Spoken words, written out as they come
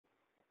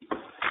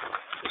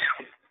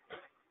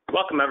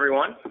Welcome,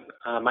 everyone.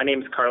 My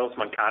name is Carlos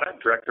Moncada,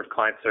 Director of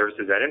Client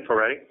Services at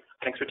InfoReady.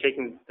 Thanks for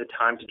taking the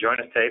time to join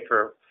us today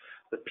for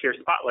the Peer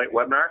Spotlight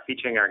webinar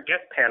featuring our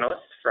guest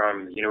panelists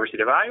from the University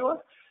of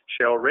Iowa,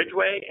 Cheryl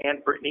Ridgeway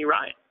and Britt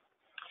Ryan,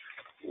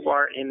 who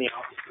are in the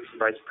Office of the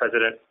Vice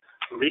President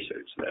for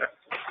Research there.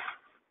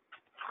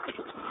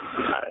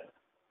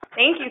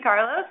 Thank you,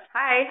 Carlos.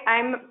 Hi,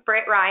 I'm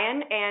Britt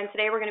Ryan, and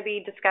today we're going to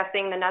be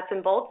discussing the nuts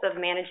and bolts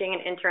of managing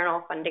an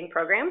internal funding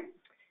program.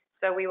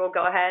 So we will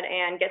go ahead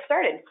and get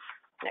started.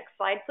 Next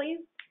slide,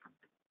 please.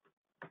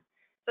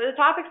 So the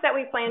topics that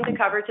we plan to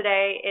cover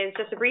today is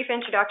just a brief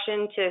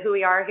introduction to who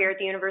we are here at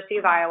the University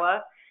of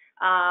Iowa.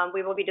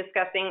 We will be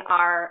discussing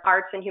our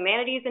Arts and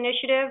Humanities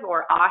Initiative,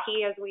 or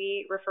AHI as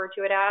we refer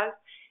to it as,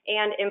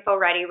 and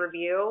InfoReady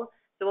review.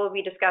 So we'll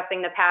be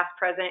discussing the past,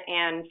 present,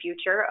 and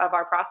future of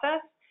our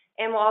process.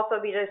 And we'll also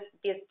be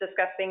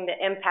discussing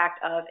the impact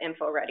of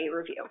InfoReady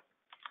review.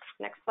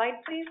 Next slide,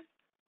 please.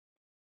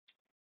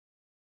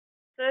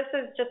 So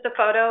this is just a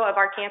photo of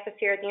our campus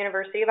here at the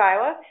University of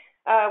Iowa.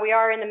 We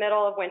are in the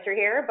middle of winter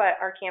here, but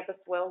our campus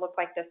will look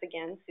like this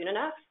again soon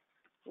enough.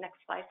 Next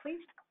slide,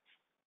 please.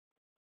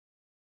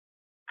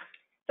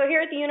 So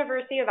here at the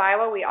University of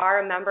Iowa, we are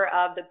a member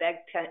of the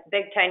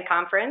Big Ten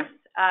Conference,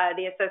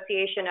 the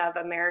Association of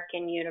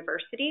American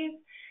Universities,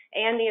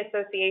 and the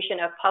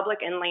Association of Public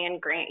and Land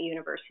Grant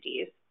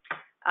Universities.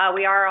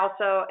 We are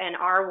also an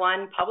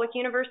R1 public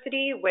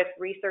university with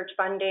research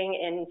funding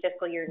in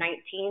fiscal year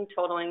 19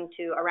 totaling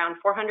to around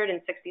 $467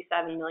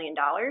 million.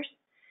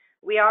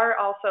 We are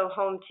also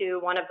home to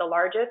one of the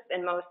largest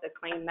and most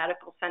acclaimed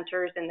medical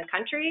centers in the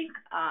country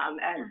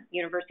at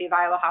University of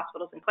Iowa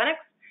Hospitals and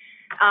Clinics.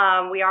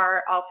 We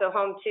are also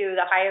home to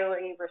the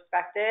highly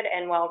respected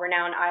and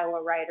well-renowned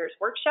Iowa Writers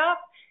Workshop,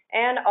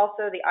 and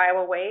also the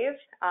Iowa Wave.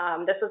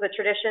 This was a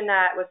tradition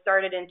that was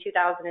started in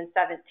 2017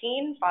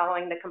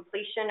 following the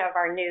completion of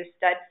our new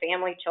Stud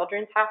Family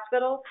Children's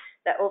Hospital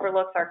that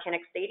overlooks our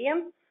Kinnick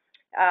Stadium.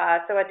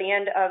 So at the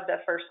end of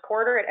the first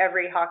quarter at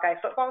every Hawkeye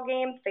football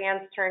game,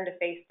 fans turn to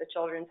face the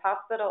Children's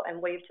Hospital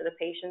and wave to the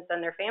patients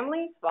and their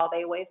families while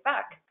they wave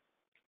back.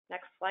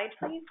 Next slide,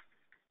 please.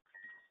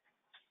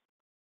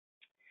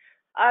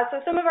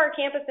 So some of our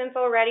Campus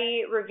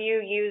InfoReady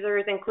review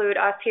users include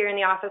us here in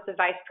the Office of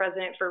Vice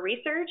President for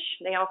Research.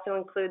 They also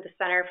include the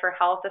Center for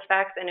Health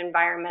Effects and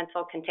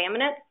Environmental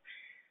Contaminants,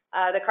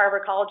 the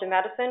Carver College of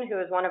Medicine, who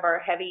is one of our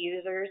heavy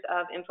users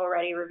of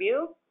InfoReady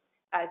review,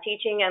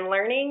 Teaching and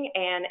Learning,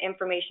 and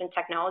Information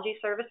Technology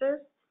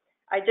Services.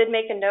 I did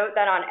make a note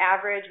that on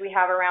average we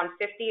have around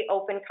 50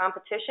 open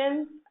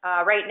competitions.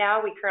 Right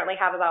now we currently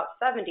have about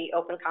 70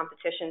 open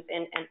competitions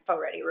in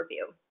InfoReady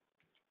review.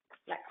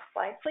 Next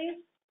slide, please.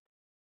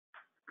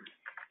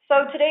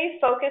 So today's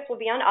focus will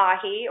be on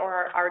AHI, or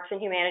our Arts and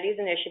Humanities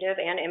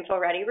Initiative, and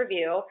InfoReady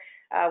review.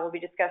 We'll be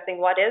discussing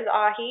what is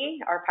AHI,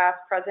 our past,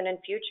 present, and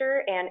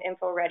future, and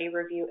InfoReady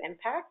review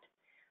impact.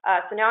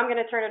 So now I'm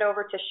going to turn it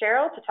over to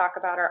Cheryl to talk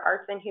about our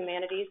Arts and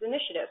Humanities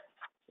Initiative.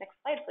 Next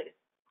slide, please.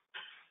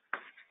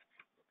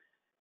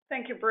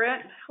 Thank you,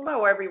 Britt.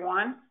 Hello,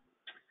 everyone.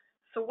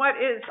 So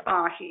what is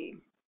AHI?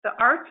 The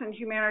Arts and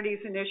Humanities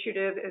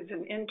Initiative is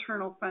an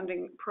internal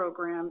funding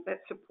program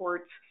that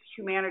supports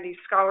humanities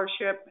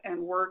scholarship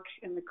and work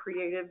in the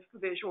creative,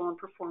 visual, and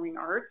performing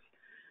arts.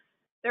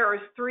 There are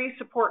 3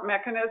 support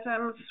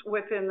mechanisms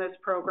within this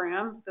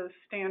program: the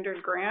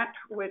standard grant,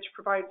 which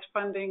provides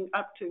funding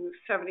up to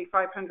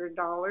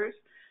 $7,500,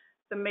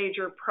 the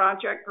major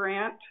project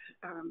grant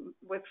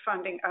with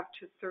funding up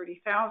to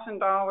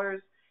 $30,000,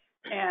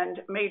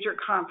 and major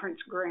conference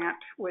grant,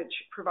 which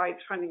provides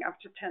funding up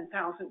to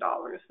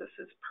 $10,000. This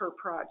is per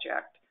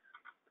project.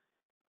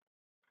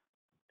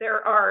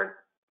 There are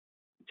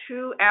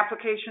 2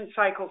 application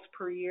cycles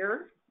per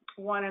year,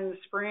 one in the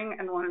spring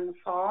and one in the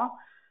fall.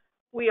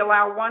 We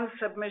allow 1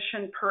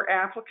 submission per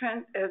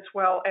applicant as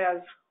well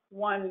as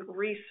 1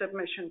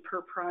 resubmission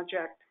per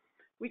project.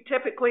 We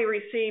typically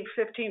receive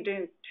 15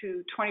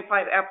 to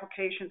 25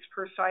 applications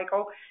per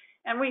cycle,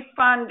 and we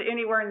fund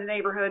anywhere in the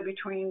neighborhood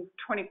between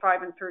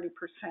 25 and 30%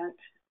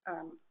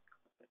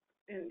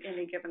 in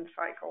any given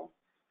cycle.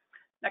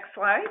 Next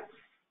slide.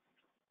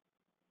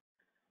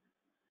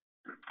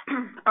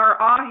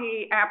 Our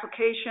AHI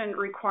application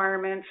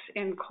requirements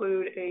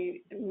include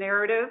a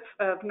narrative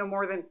of no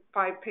more than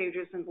 5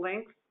 pages in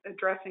length,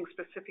 addressing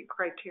specific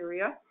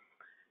criteria,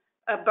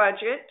 a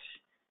budget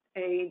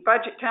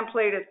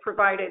template is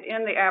provided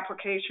in the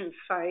application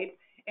site,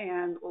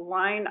 and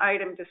line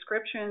item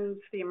descriptions,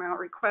 the amount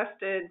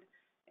requested,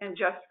 and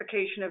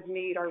justification of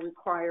need are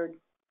required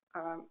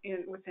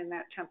within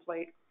that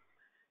template.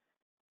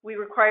 We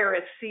require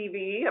a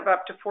CV of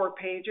up to 4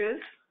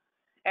 pages.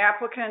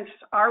 Applicants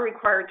are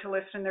required to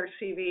list in their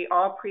CV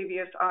all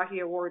previous AHI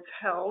awards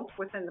held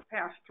within the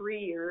past 3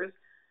 years,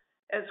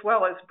 as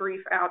well as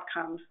brief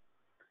outcomes.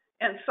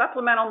 And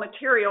supplemental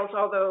materials,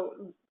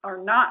 although are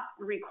not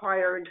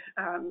required,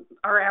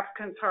 our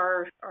applicants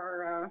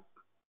are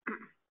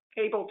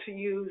able to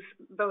use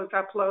those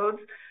uploads.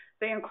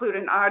 They include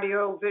an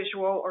audio,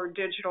 visual, or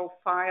digital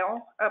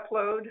file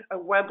upload, a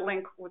web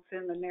link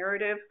within the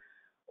narrative,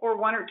 or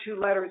 1 or 2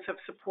 letters of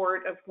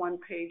support of 1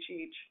 page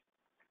each.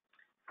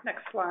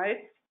 Next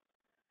slide.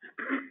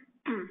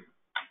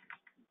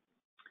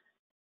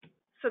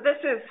 So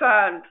this is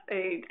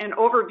an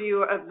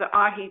overview of the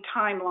AHI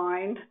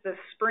timeline, the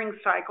spring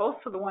cycle,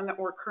 so the one that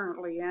we're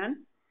currently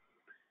in.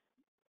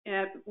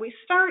 And we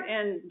start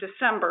in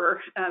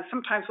December,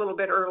 sometimes a little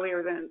bit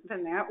earlier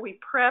than that. We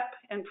prep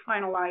and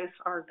finalize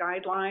our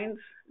guidelines,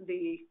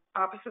 the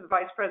Office of the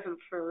Vice President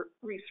for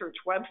Research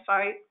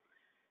website,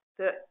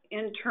 the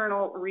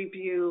internal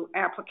review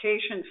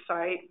application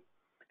site,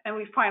 and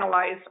we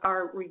finalize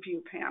our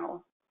review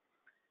panel.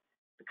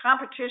 The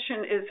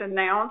competition is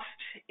announced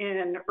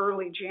in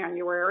early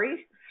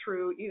January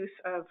through use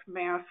of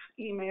mass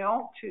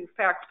email to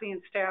faculty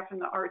and staff in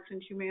the arts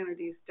and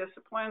humanities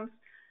disciplines,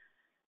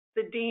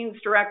 the deans,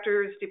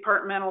 directors,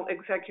 departmental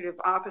executive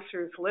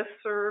officers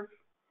listserv.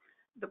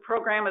 The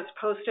program is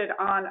posted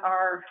on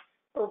our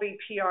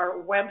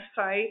OVPR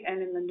website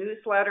and in the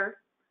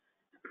newsletter,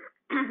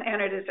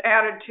 and it is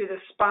added to the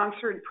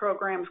sponsored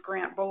programs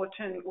grant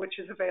bulletin, which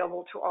is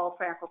available to all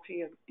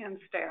faculty and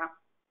staff.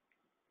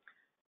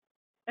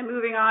 And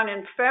moving on,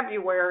 in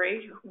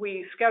February,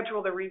 we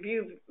schedule the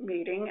review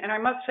meeting. And I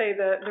must say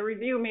the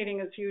review meeting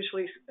is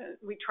usually,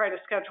 we try to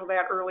schedule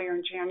that earlier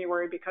in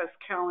January because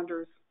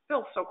calendars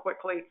fill so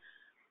quickly.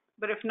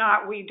 But if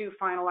not, we do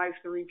finalize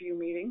the review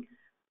meeting.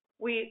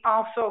 We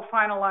also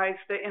finalize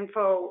the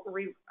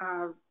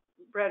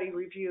InfoReady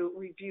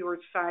reviewer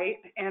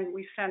site, and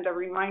we send a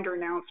reminder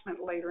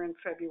announcement later in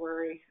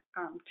February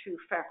to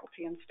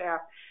faculty and staff.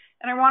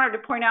 And I wanted to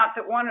point out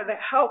that one of the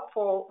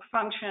helpful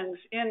functions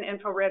in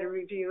InfoReady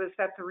Review is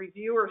that the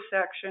reviewer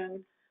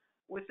section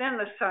within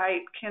the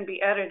site can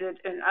be edited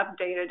and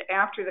updated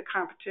after the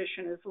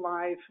competition is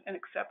live and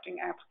accepting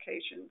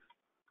applications.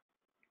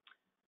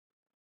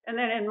 And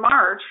then in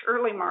March,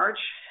 early March,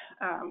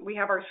 we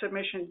have our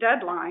submission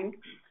deadline.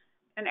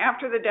 And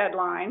after the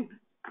deadline,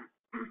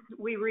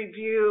 we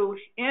review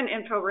in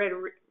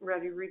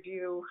InfoReady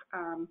Review,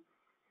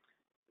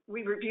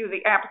 we review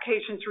the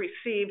applications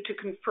received to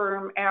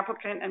confirm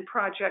applicant and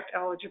project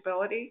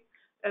eligibility,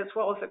 as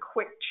well as a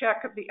quick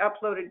check of the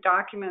uploaded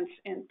documents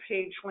and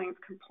page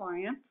length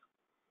compliance.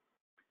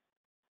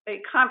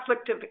 A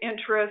conflict of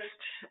interest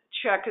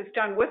check is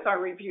done with our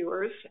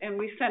reviewers, and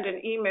we send an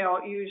email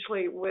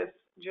usually with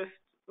just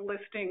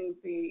listing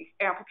the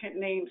applicant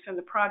names and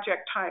the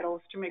project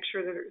titles to make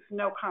sure that there's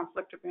no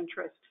conflict of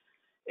interest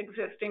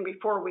existing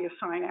before we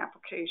assign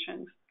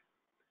applications.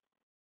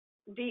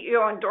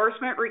 DEO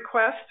endorsement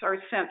requests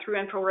are sent through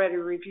InfoReady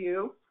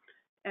Review,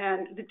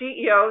 and the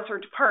DEOs or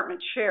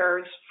department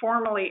chairs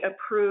formally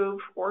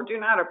approve or do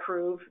not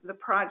approve the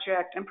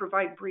project and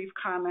provide brief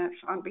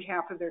comments on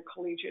behalf of their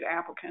collegiate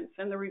applicants,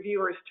 and the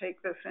reviewers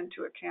take this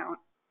into account.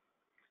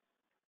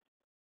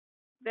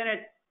 Then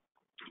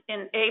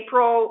in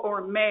April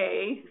or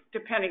May,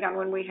 depending on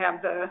when we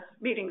have the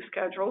meeting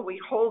schedule, we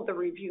hold the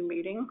review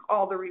meeting.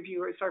 All the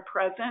reviewers are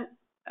present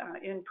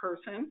in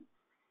person.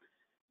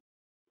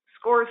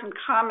 Scores and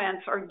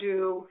comments are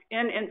due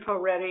in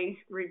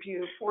InfoReady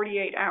Review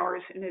 48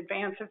 hours in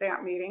advance of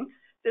that meeting.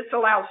 This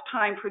allows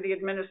time for the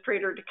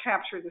administrator to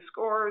capture the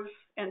scores,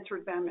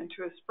 enter them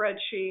into a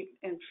spreadsheet,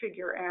 and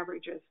figure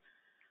averages.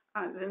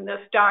 Then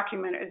this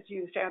document is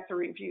used at the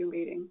review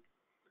meeting.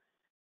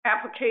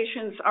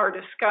 Applications are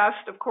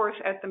discussed, of course,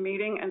 at the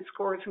meeting, and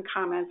scores and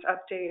comments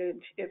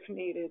updated if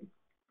needed.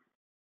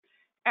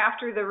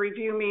 After the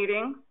review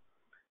meeting,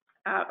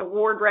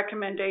 award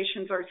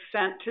recommendations are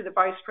sent to the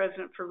Vice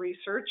President for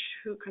Research,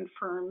 who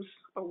confirms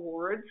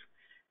awards.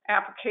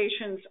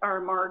 Applications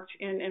are marked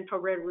in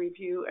InfoReady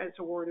Review as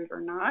awarded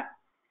or not.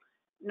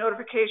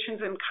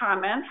 Notifications and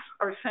comments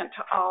are sent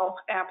to all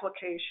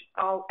applicants.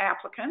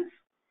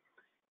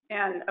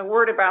 And a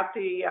word about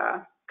the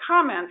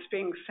comments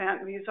being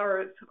sent. These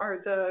are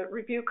the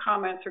review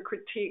comments or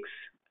critiques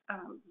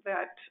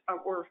that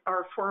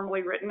are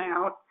formally written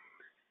out.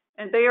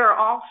 And they are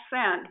all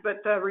sent,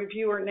 but the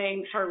reviewer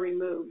names are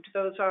removed.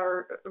 Those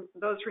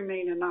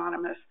remain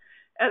anonymous.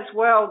 As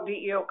well,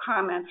 DEO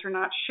comments are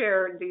not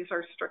shared. These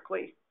are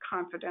strictly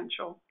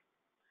confidential.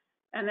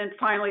 And then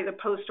finally, the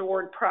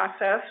post-award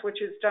process,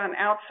 which is done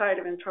outside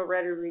of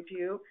InfoReady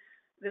Review.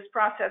 This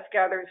process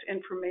gathers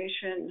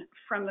information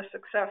from the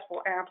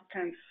successful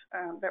applicants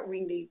that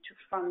we need to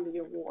fund the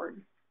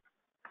award.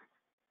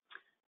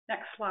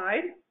 Next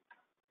slide.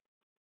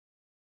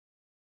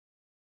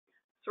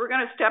 So we're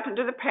going to step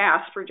into the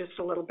past for just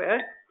a little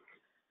bit.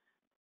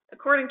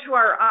 According to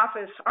our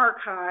office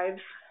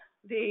archives,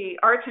 the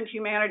Arts and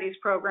Humanities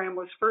program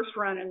was first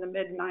run in the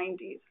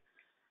mid-90s.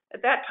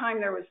 At that time,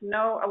 there was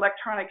no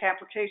electronic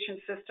application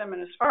system,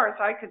 and as far as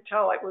I could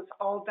tell, it was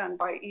all done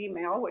by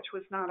email, which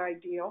was not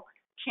ideal,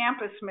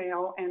 campus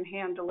mail, and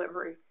hand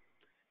delivery.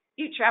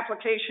 Each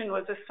application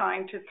was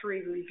assigned to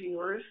 3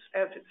 reviewers,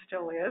 as it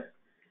still is,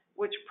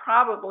 which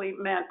probably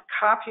meant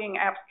copying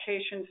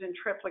applications in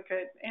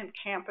triplicate and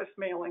campus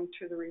mailing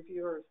to the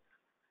reviewers.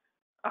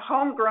 A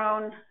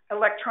homegrown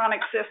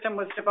electronic system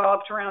was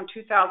developed around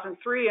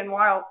 2003, and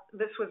while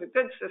this was a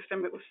good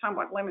system, it was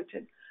somewhat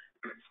limited.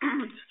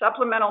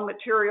 Supplemental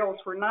materials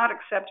were not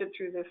accepted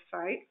through this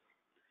site.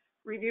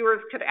 Reviewers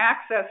could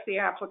access the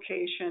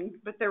application,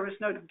 but there was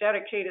no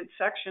dedicated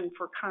section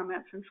for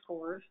comments and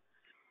scores.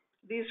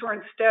 These were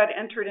instead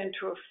entered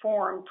into a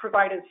form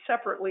provided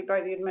separately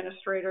by the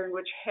administrator, and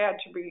which had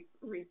to be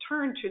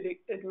returned to the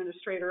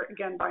administrator,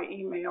 again by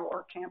email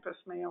or campus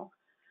mail.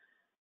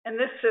 And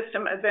this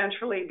system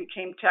eventually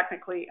became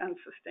technically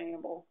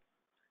unsustainable.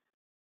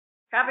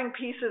 Having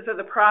pieces of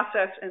the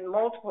process in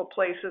multiple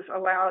places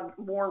allowed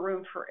more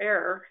room for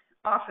error.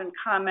 Often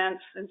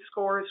comments and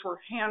scores were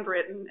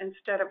handwritten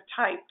instead of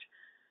typed.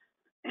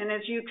 And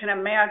as you can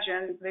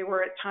imagine, they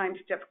were at times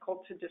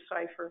difficult to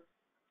decipher.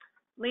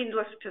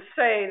 Needless to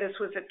say, this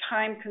was a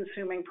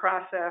time-consuming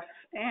process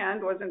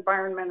and was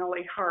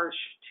environmentally harsh.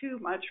 Too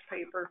much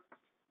paper.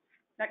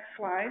 Next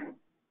slide.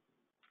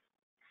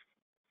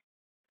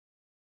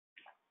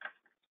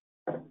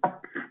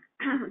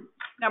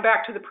 Now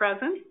back to the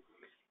present.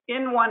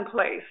 In one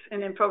place,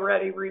 in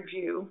InfoReady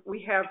Review,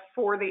 we have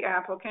for the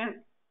applicant,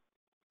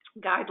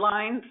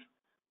 guidelines,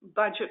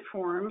 budget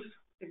forms,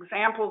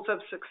 examples of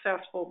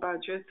successful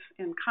budgets,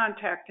 and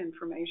contact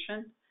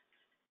information.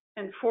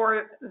 And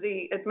for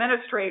the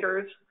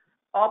administrators,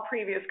 all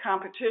previous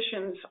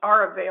competitions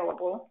are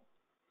available.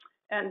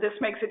 And this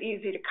makes it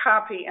easy to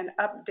copy and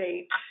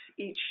update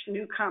each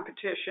new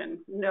competition,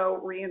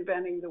 no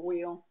reinventing the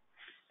wheel.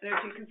 And as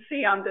you can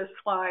see on this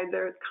slide,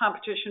 the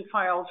competition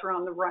files are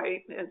on the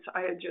right, as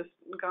I had just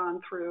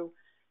gone through,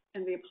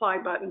 and the apply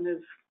button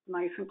is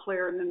nice and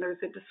clear, and then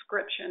there's a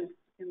description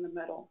in the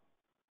middle.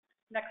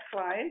 Next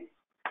slide.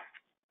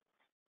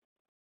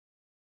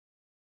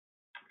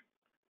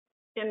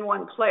 In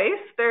one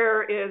place,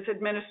 there is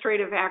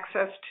administrative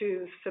access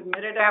to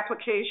submitted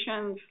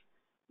applications,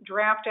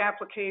 draft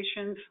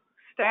applications,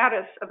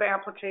 status of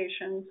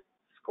applications,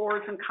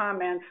 scores and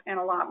comments, and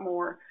a lot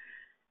more.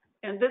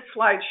 And this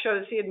slide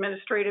shows the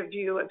administrative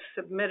view of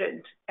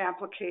submitted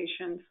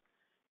applications.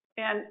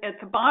 And at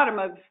the bottom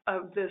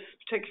of this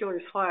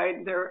particular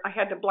slide, I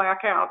had to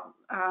black out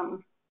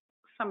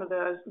some of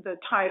the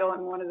title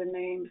and one of the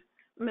names.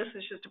 And this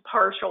is just a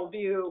partial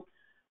view,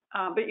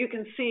 but you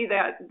can see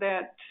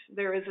that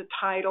there is a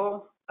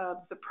title of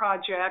the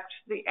project,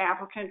 the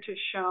applicant is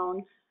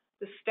shown,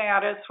 the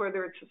status,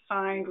 whether it's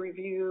assigned,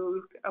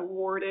 reviewed,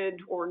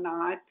 awarded, or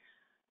not,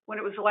 when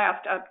it was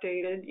last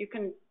updated.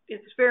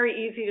 It's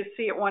very easy to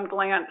see at one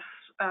glance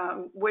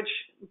which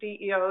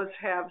DEOs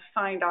have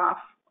signed off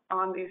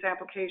on these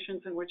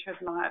applications and which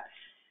have not,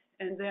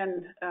 and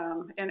then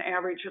an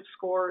average of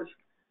scores.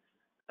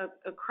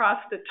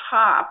 Across the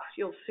top,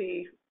 you'll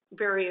see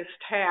various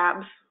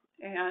tabs,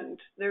 and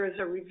there is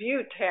a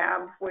review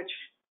tab which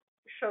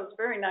shows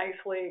very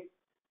nicely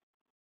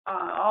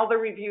all the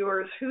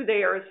reviewers, who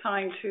they are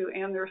assigned to,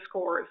 and their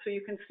scores. So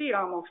you can see it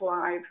almost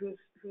live,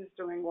 who's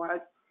doing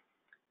what.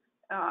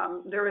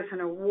 There is an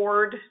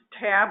award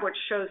tab which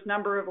shows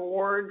number of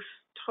awards,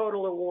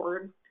 total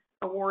award,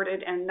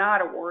 awarded and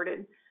not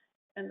awarded.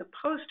 And the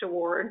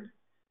post-award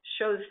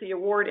shows the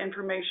award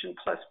information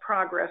plus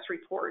progress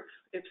reports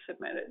if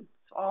submitted.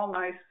 It's all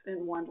nice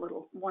in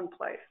one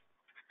place.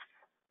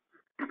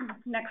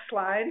 Next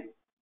slide.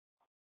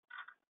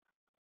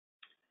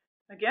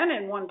 Again,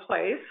 in one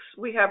place,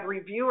 we have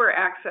reviewer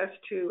access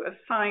to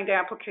assigned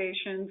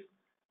applications,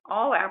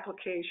 all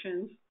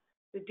applications,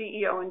 the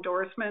DEO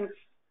endorsements,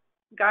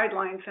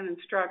 guidelines and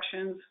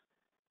instructions,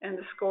 and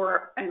the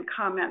score and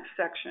comment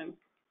section.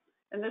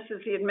 And this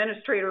is the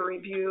administrator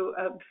review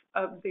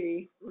of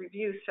the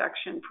review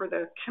section for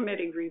the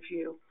committee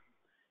review.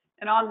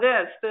 And on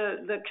this,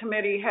 the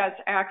committee has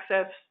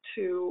access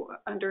to,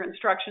 under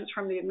instructions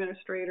from the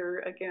administrator,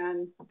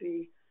 again,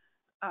 the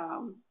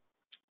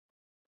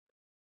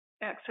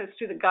access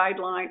to the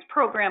guidelines,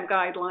 program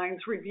guidelines,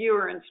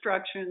 reviewer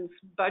instructions,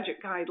 budget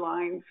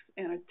guidelines,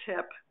 and a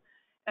tip.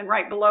 And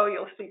right below,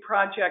 you'll see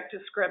project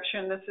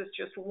description. This is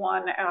just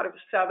 1 out of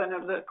 7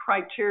 of the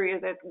criteria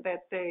that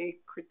they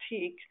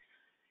critique.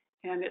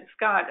 And it's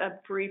got a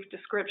brief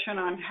description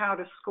on how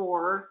to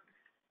score,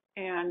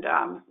 and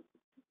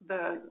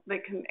they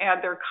can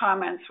add their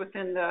comments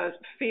within the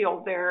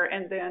field there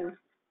and then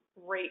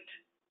rate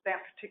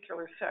that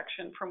particular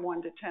section from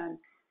 1 to 10.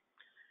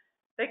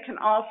 They can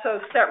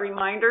also set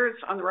reminders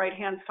on the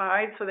right-hand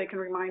side so they can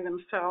remind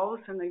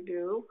themselves, and they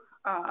do,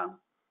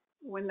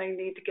 when they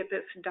need to get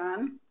this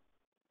done.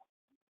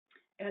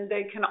 And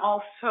they can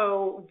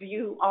also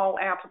view all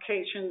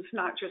applications,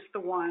 not just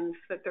the ones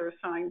that they're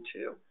assigned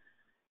to.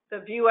 The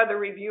view other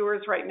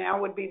reviewers right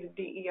now would be the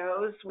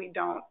DEOs. We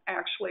don't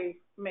actually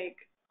make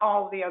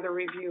all the other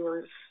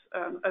reviewers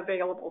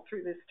available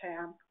through this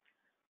tab.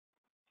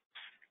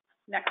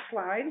 Next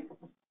slide.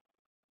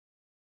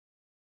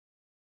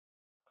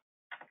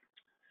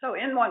 So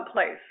in one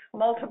place,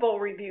 multiple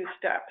review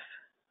steps.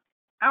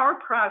 Our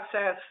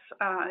process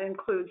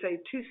includes a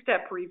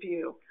 2-step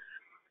review.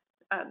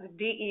 The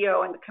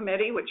DEO and the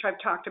committee, which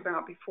I've talked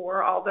about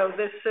before, although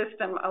this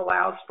system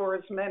allows for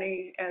as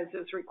many as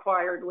is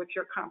required with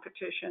your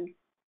competition.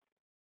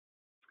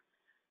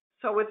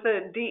 So with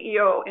the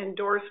DEO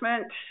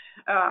endorsement,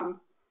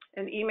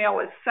 An email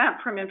is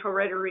sent from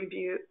InfoReady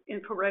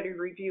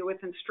Review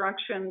with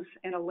instructions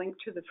and a link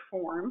to the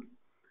form.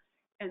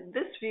 And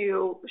this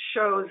view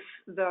shows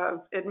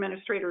the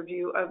administrator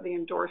view of the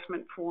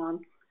endorsement form.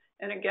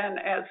 And again,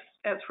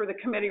 as for the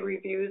committee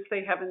reviews,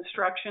 they have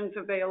instructions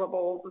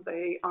available.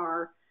 They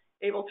are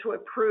able to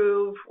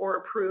approve or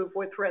approve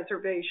with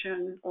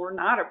reservation or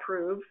not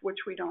approve, which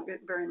we don't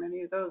get very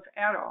many of those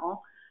at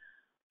all.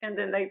 And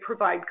then they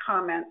provide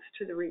comments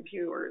to the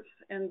reviewers.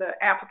 And the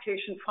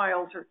application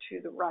files are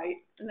to the right.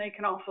 And they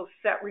can also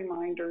set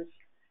reminders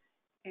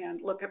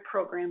and look at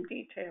program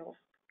details.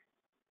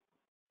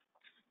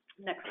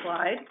 Next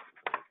slide.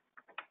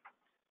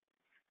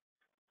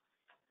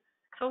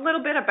 So a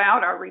little bit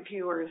about our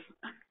reviewers.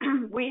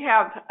 We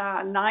have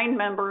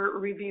 9-member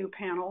review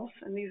panels,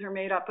 and these are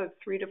made up of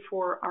 3 to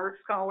 4 art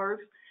scholars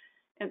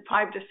and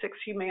 5 to 6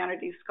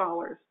 humanities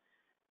scholars.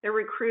 They're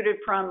recruited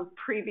from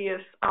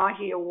previous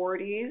AHI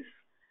awardees,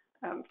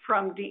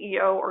 from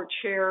DEO or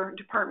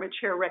department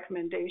chair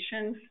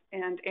recommendations,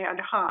 and ad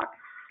hoc.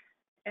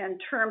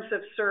 And terms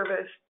of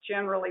service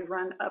generally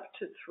run up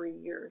to 3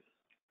 years.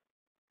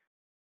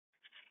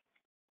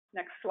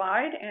 Next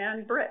slide,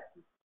 and Britt.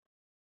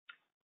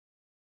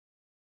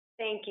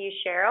 Thank you,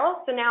 Cheryl.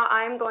 So now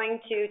I'm going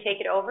to take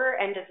it over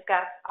and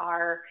discuss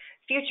our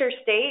future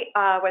state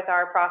with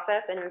our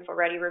process and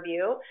InfoReady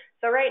review.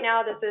 So right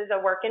now, this is a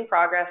work in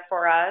progress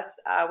for us.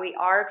 We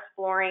are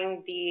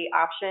exploring the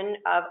option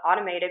of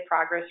automated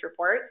progress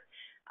reports.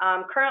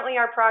 Currently,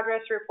 our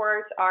progress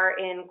reports are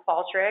in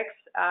Qualtrics.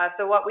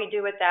 So what we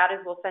do with that is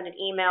we'll send an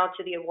email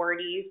to the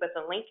awardees with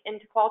a link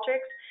into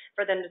Qualtrics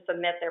for them to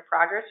submit their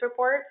progress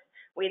reports.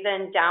 We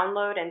then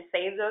download and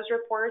save those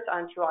reports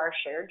onto our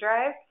shared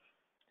drive.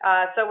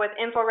 So with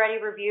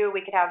InfoReady Review,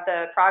 we could have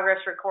the progress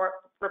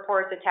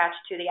reports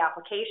attached to the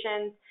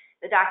applications.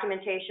 The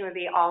documentation would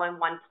be all in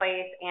one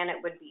place, and it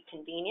would be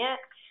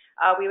convenient.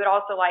 We would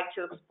also like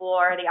to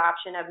explore the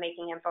option of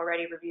making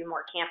InfoReady Review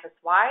more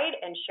campus-wide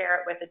and share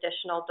it with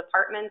additional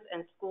departments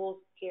and schools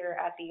here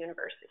at the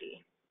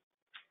university.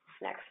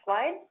 Next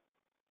slide.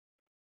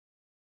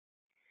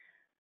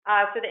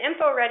 So the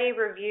InfoReady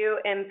Review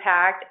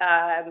impact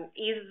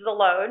eases the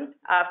load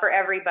for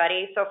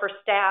everybody. So for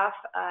staff,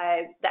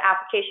 the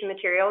application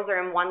materials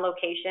are in one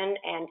location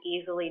and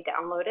easily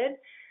downloaded.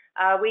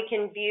 We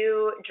can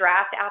view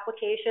draft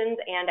applications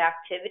and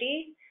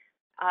activity.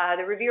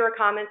 The reviewer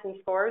comments and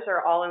scores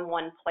are all in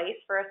one place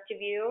for us to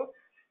view.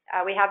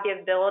 We have the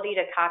ability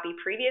to copy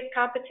previous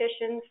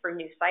competitions for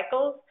new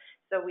cycles.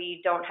 So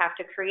we don't have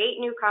to create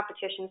new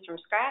competitions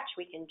from scratch.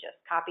 We can just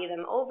copy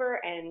them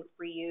over and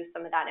reuse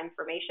some of that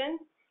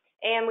information.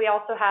 And we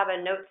also have a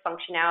notes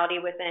functionality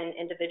within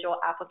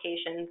individual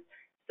applications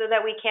so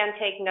that we can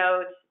take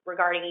notes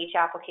regarding each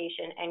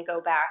application and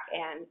go back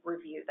and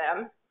review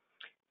them.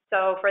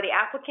 So for the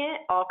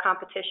applicant, all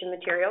competition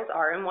materials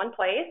are in one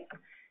place.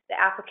 The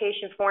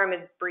application form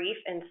is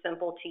brief and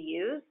simple to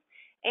use.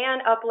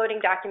 And uploading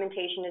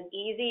documentation is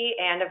easy,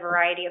 and a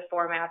variety of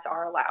formats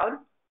are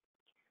allowed.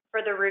 For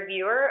the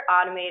reviewer,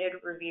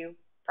 automated review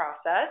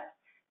process,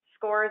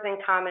 scores and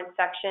comment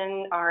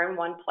section are in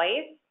one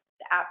place.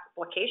 The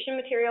application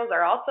materials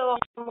are also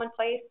in one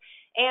place,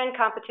 and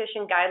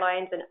competition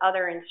guidelines and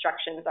other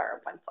instructions are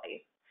in one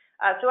place.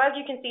 So as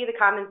you can see, the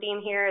common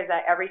theme here is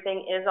that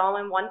everything is all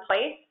in one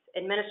place.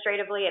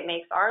 Administratively, it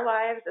makes our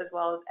lives as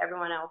well as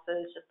everyone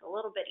else's just a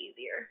little bit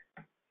easier.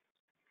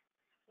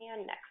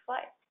 And next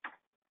slide.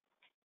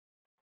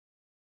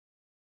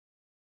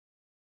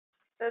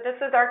 So this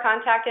is our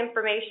contact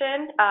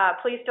information.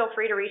 Please feel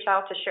free to reach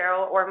out to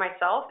Cheryl or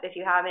myself if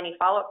you have any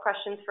follow-up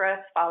questions for us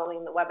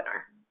following the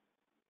webinar.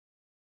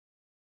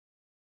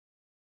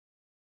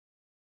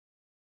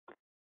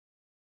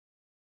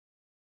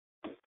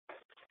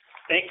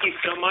 Thank you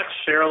so much,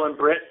 Cheryl and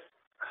Britt,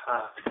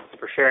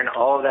 for sharing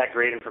all of that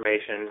great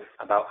information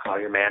about how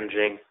you're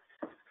managing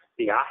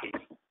the AHI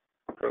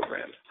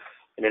program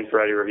and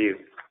InfoReady Review.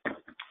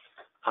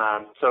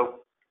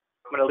 So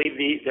I'm going to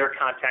leave their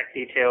contact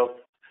details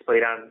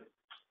displayed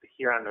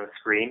here on the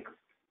screen.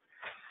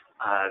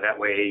 That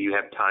way you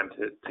have time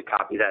to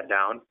copy that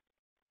down.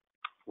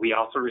 We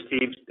also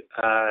received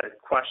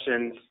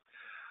questions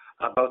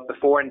both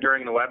before and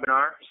during the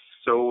webinar,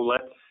 so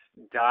let's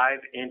dive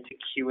into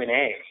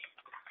Q&A.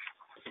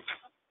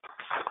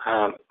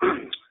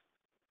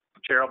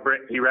 Cheryl,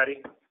 Britt, you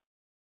ready?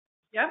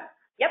 Yep.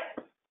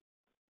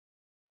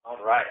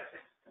 All right.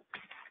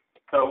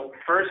 So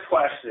first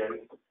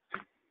question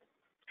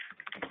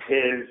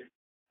is,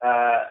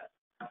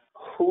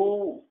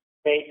 who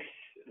makes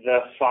the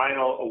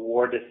final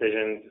award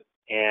decisions,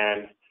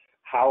 and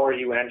how are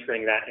you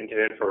entering that into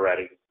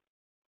InfoReady?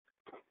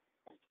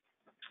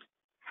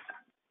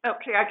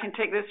 Okay, I can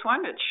take this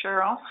one. It's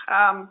Cheryl.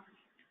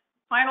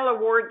 Final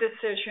award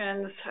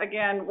decisions,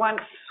 again,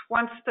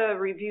 once the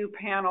review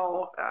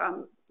panel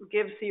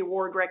gives the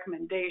award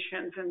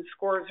recommendations and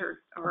scores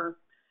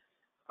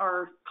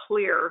are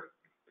clear,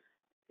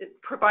 it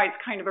provides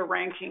kind of a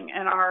ranking,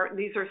 and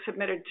these are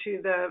submitted to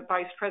the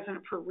Vice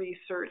President for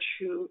Research,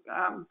 who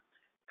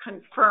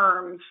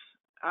confirms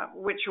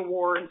which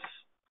awards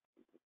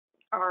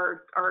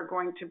are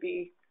going to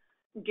be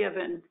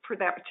given for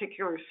that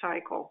particular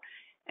cycle.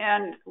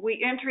 And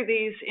we enter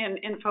these in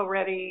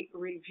InfoReady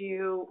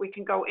review. We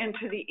can go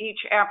into each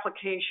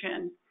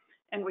application,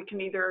 and we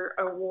can either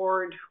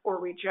award or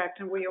reject,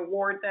 and we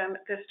award them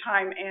at this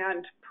time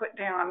and put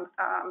down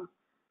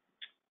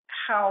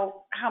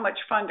how much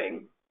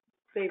funding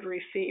they've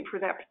received for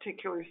that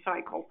particular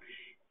cycle.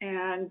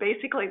 And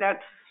basically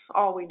that's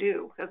all we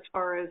do as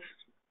far as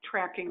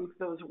tracking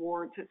those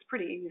awards. It's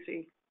pretty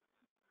easy.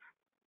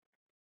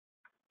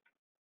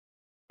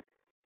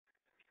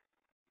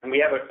 And we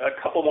have a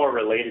couple more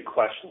related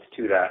questions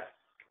to that.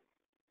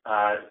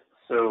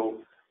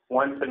 So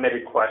one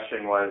submitted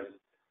question was,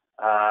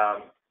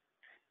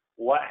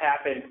 what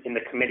happened in the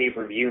committee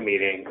review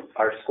meeting?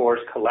 Are scores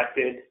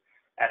collected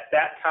at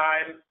that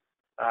time?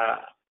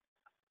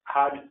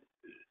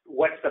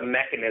 What's the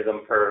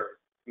mechanism for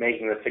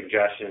making the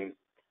suggestion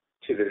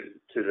to the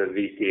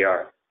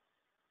VCR?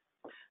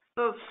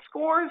 So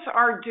scores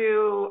are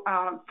due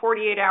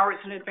 48 hours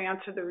in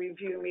advance of the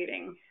review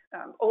meeting,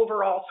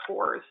 overall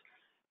scores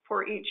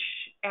for each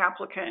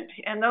applicant,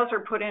 and those are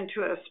put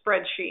into a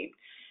spreadsheet.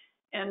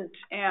 And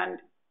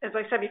as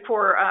I said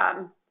before,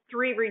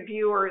 3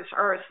 reviewers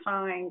are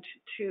assigned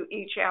to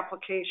each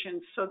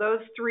application. So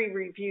those 3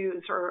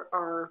 reviews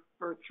or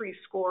 3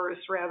 scores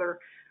rather,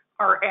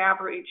 are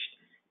averaged.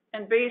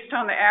 And based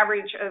on the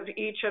average of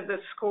each of the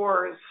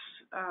scores,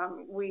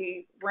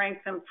 we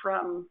rank them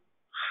from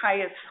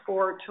highest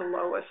score to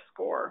lowest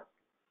score.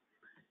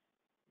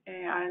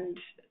 And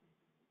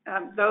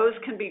those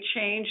can be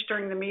changed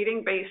during the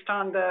meeting based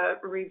on the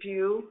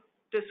review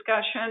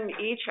discussion.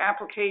 Each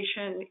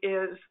application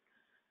is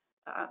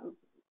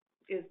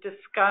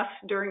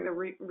discussed during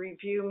the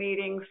review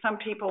meeting. Some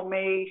people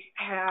may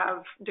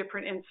have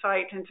different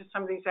insight into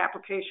some of these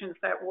applications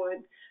that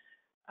would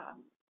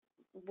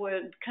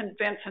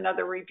convince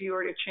another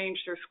reviewer to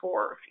change their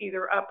score,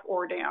 either up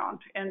or down.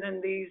 And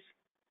then these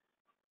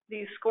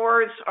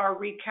scores are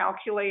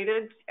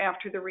recalculated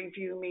after the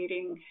review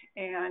meeting,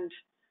 and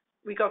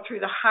we go through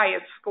the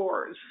highest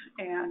scores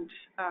and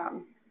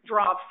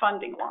draw a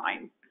funding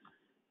line.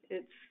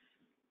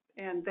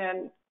 And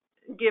then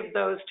give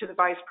those to the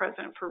Vice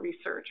President for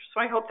research. So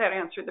I hope that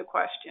answered the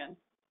question.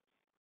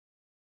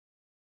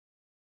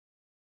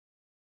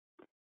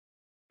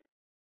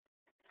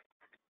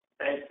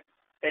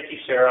 Thank you,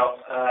 Cheryl.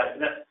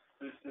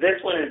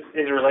 This one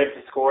is related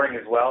to scoring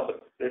as well,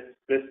 but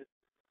this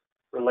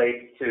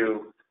relates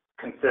to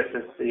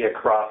consistency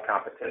across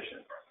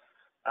competition.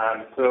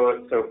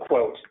 So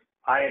quote,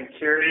 I am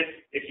curious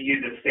if you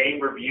use the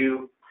same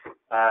review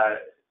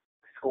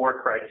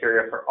score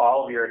criteria for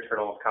all of your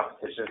internal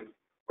competitions,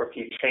 or if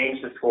you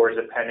change the scores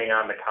depending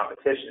on the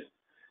competition.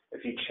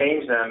 If you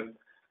change them,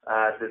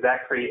 does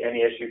that create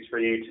any issues for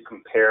you to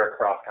compare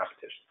across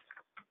competitions?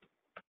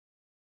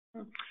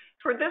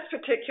 For this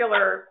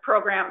particular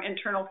program,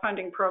 internal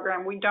funding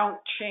program, we don't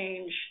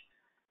change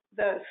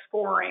the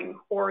scoring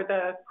or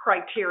the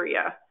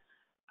criteria.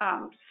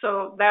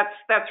 So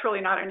that's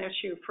really not an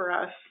issue for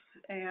us.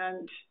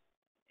 And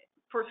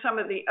for some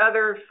of the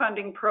other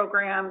funding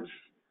programs,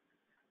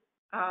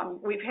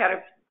 we've had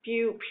a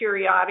few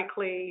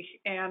periodically,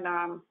 and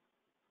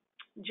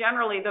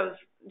generally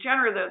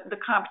the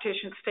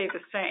competitions stay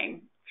the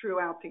same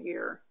throughout the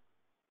year.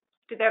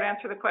 Did that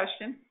answer the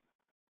question?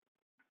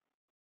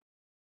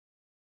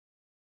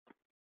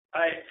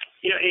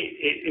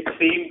 It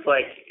seems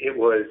like it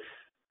was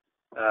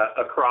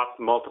across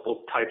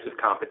multiple types of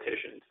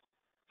competitions.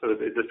 So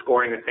is the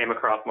scoring the same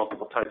across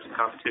multiple types of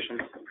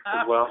competitions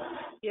as well?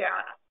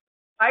 Yeah,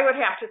 I would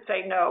have to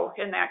say no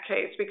in that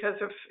case,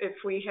 because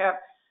if we have,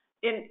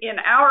 in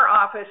our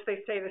office,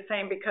 they stay the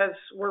same because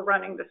we're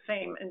running the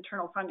same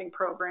internal funding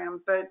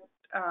program, but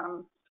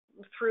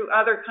through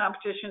other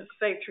competitions,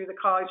 say through the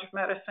College of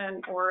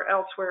Medicine or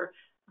elsewhere,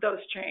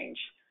 those change.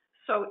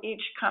 So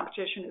each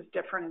competition is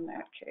different in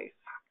that case.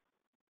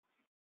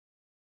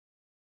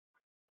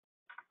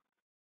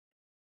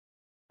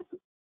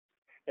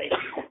 Thank you.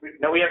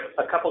 Now we have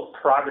a couple of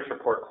progress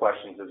report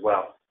questions as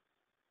well.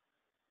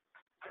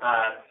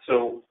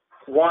 So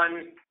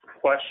one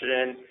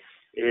question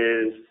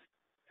is,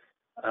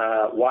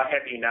 why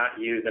have you not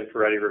used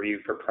InfoReady Review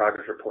for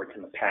progress reports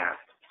in the past?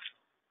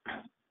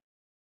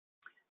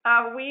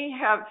 We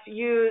have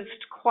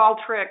used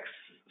Qualtrics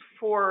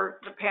for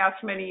the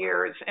past many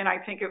years, and I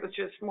think it was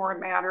just more a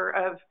matter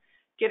of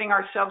getting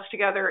ourselves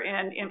together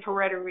in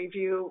InfoReady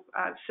Review,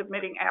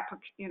 submitting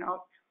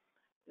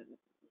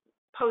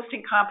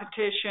posting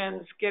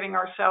competitions, getting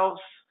ourselves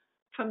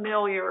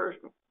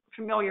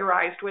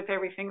familiarized with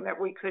everything that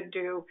we could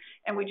do,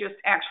 and we just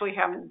actually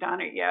haven't done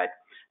it yet.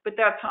 But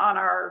that's on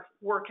our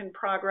work in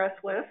progress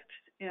list,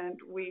 and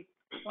we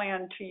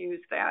plan to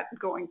use that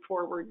going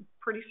forward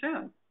pretty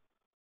soon.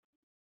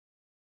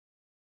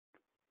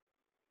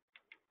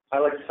 I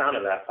like the sound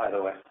of that, by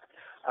the way.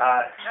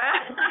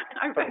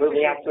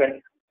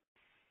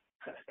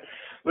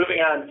 Moving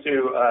on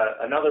to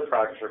another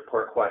progress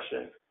report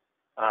question.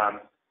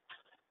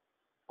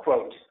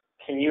 Quote,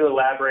 can you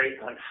elaborate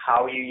on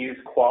how you use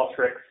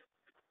Qualtrics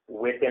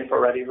with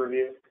InfoReady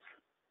review?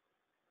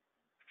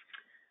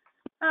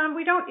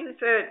 We don't use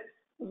it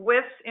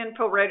with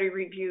InfoReady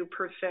review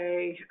per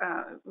se.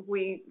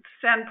 We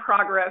send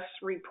progress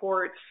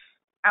reports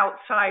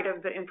outside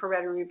of the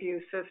InfoReady review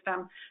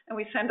system, and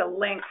we send a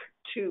link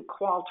to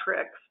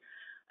Qualtrics.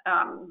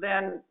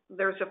 Then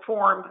there's a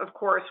form, of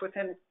course,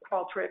 within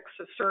Qualtrics,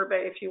 a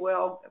survey, if you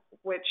will,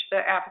 which the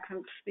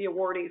applicants, the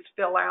awardees,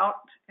 fill out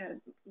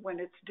when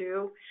it's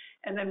due,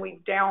 and then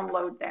we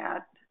download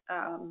that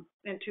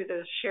into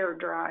the shared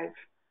drive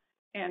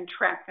and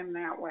track them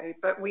that way.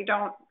 But we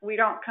don't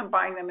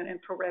combine them in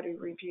InfoReady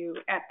review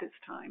at this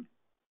time.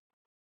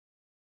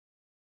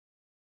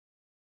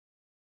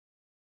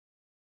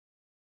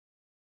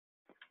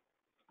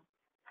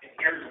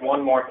 Here's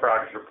one more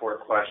progress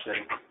report question.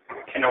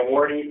 Can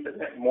awardees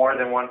submit more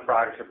than one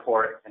progress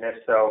report, and if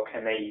so,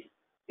 can they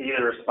see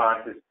the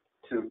responses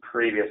to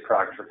previous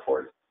progress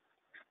reports?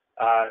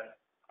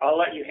 I'll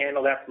let you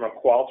handle that from a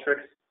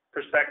Qualtrics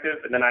perspective,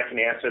 and then I can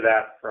answer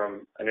that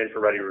from an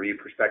InfoReady review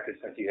perspective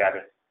since you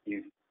haven't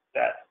used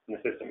that in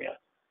the system yet.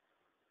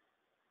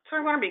 So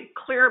I want to be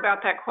clear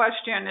about that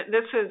question.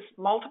 This is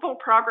multiple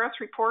progress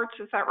reports,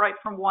 is that right,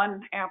 from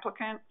one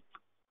applicant?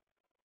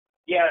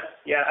 Yes,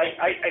 yeah,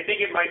 I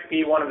think it might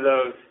be one of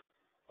those,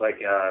 like,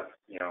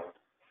 you know,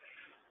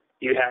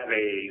 you have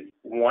a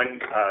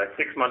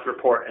 6-month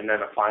report and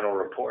then a final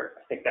report.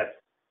 I think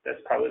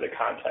that's probably the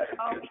context.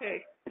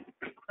 Okay.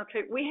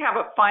 Okay, we have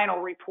a final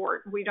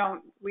report. We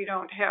don't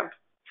have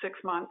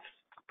 6 months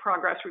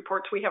progress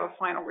reports. We have a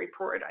final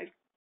report. I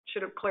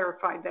should have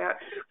clarified that.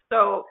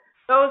 So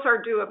those are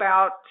due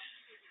about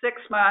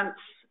 6 months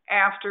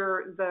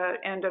after the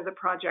end of the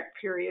project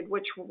period,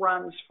 which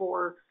runs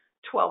for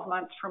 12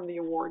 months from the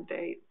award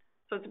date.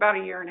 So it's about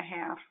a year and a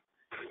half.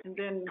 And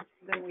then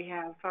we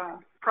have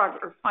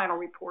final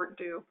report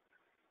due.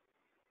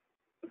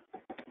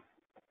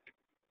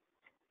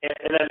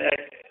 And then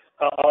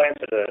I'll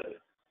answer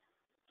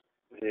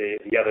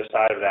the other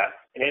side of that.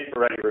 In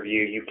InfoReady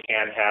review, you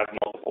can have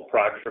multiple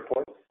progress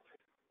reports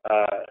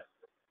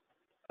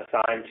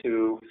assigned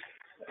to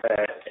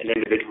an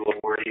individual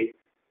awardee.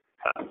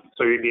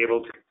 So you'd be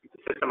able to, the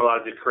system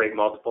allows you to create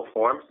multiple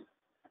forms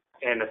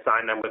and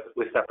assign them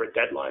with separate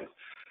deadlines.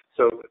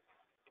 So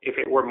if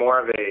it were more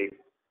of a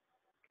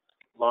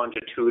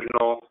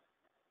longitudinal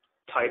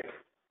type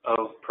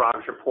of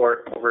progress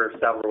report over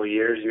several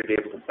years, you'd be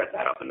able to set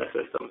that up in the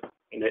system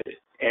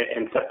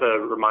and set the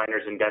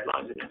reminders and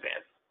deadlines in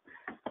advance.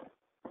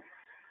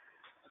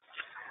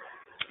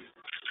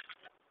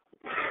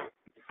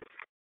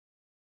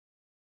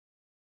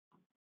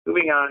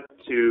 Moving on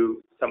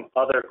to some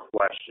other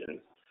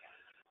questions.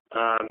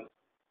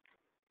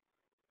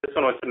 This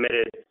one was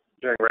submitted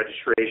during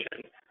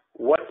registration.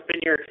 What's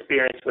been your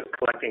experience with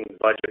collecting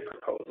budget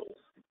proposals?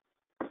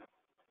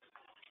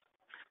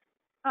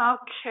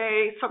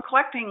 Okay, so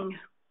collecting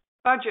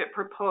budget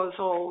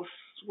proposals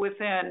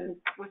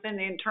within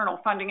the internal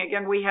funding,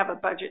 again, we have a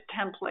budget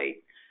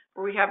template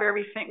where we have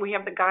everything, we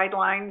have the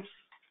guidelines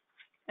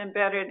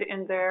embedded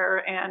in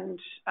there, and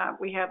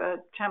we have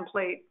a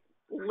template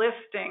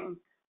listing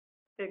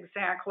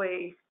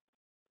exactly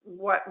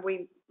what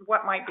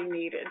might be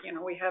needed. You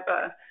know, we have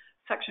a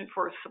section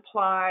for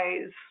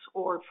supplies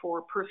or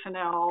for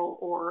personnel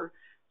or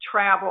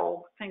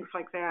travel, things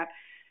like that.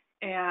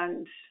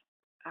 And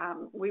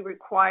we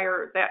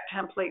require that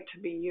template to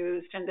be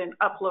used and then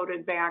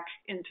uploaded back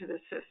into the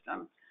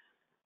system.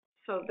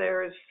 So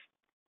there's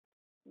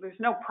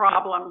no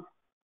problem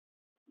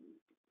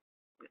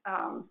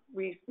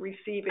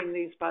receiving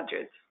these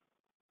budgets.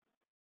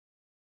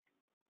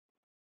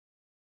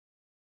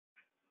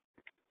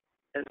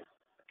 And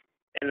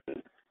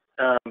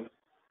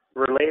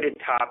related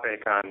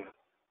topic on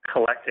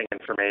collecting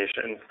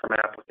information from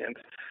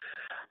applicants.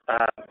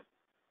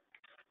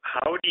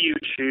 How do you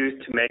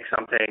choose to make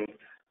something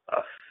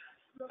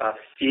a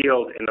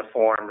field in the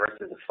form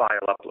versus a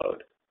file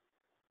upload?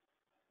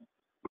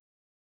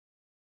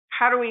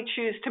 How do we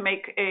choose to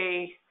make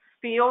a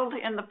field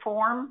in the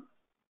form?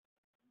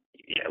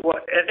 Yeah, well,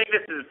 I think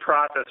this is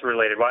process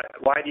related.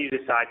 Why do you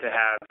decide to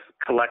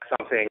collect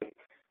something,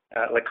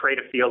 like create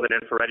a field in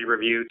InfoReady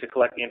review to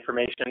collect the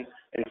information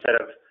instead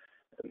of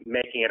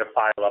making it a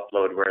file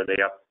upload where they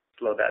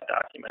upload that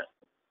document?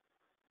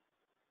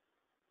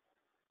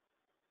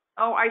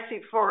 Oh, I see.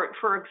 For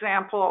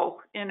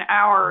example, in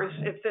ours,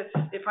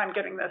 if I'm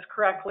getting this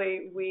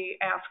correctly, we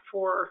ask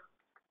for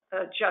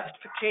a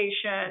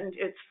justification.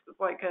 It's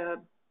like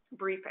a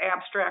brief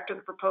abstract of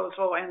the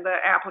proposal, and the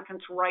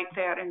applicants write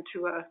that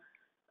into a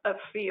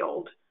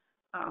field,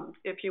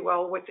 if you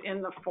will,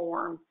 within the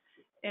form.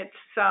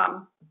 It's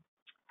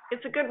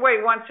a good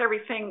way, once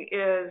everything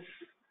is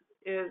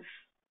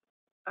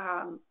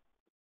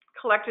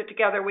collected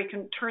together, we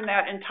can turn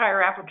that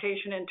entire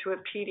application into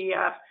a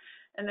PDF,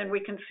 and then we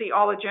can see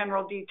all the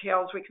general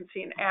details. We can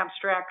see an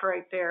abstract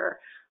right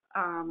there.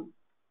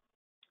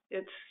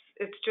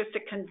 It's just a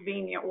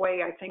convenient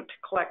way, I think, to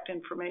collect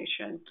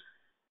information.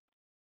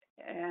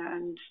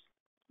 And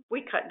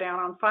we cut down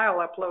on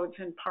file uploads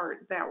in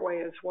part that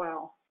way as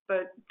well.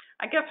 But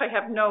I guess I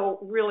have no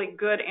really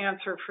good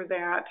answer for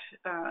that.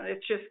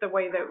 It's just the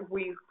way that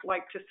we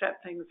like to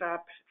set things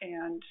up,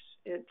 and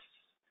it's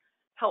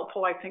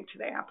helpful, I think, to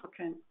the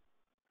applicant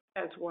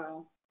as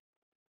well.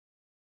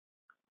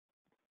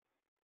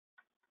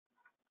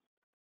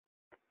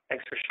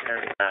 Thanks for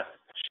sharing that,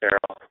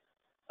 Cheryl.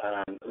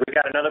 We've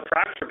got another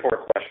progress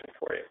report question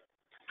for you.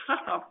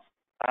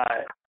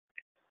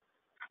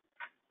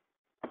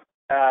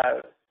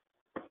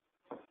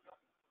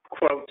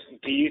 Quote,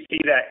 do you see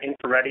that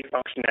InfoReady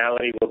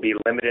functionality will be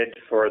limited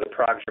for the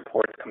progress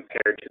reports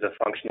compared to the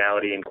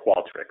functionality in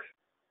Qualtrics?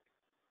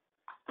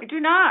 I do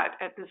not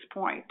at this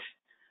point.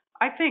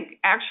 I think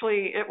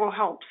actually it will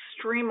help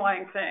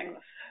streamline things.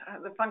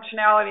 The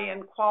functionality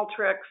in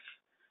Qualtrics,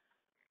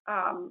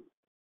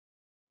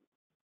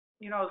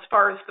 as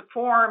far as the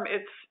form,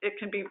 it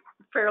can be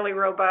fairly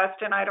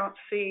robust, and I don't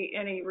see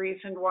any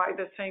reason why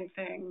the same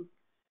thing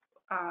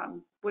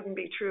wouldn't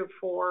be true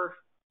for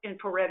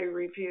InfoReady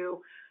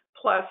review.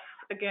 Plus,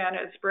 again,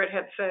 as Britt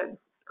had said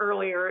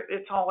earlier,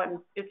 it's all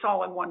in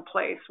one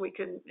place.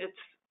 It's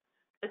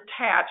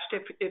attached,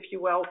 if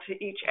you will,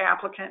 to each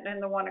applicant,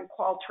 and the one in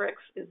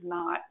Qualtrics is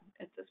not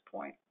at this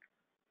point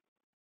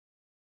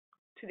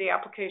to the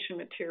application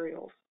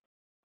materials.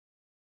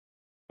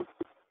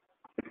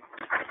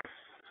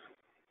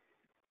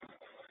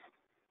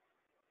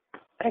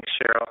 Thanks,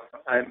 Cheryl.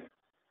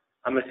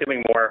 I'm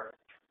assuming more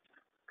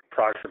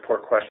progress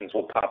report questions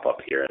will pop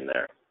up here and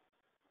there.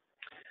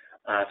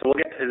 So we'll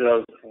get to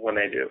those when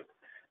they do.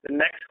 The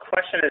next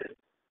question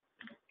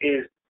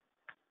is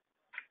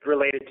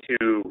related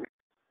to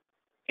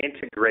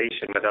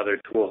integration with other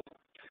tools.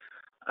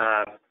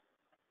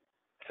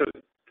 So,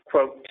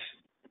 quote,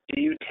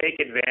 do you take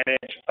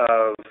advantage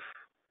of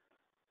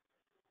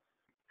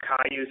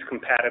Cayu's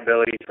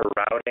compatibility for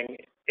routing?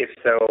 If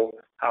so,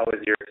 how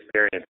has your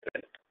experience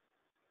been?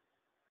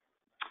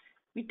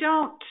 We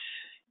don't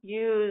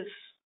use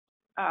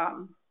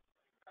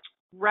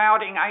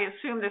routing. I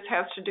assume this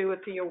has to do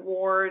with the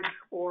award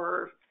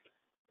or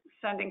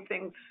sending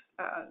things,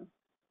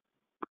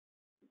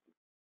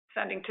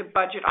 sending to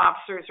budget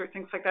officers or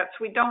things like that.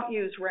 So we don't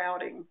use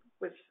routing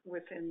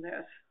within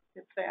this.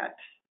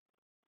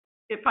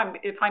 If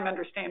I'm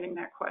understanding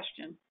that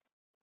question.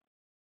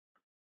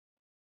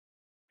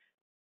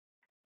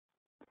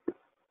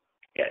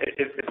 Yeah,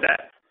 if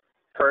that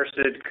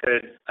person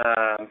could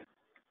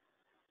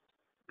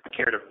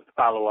care to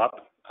follow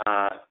up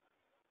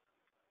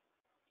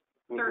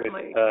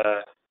certainly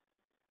with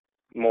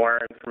more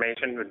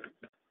information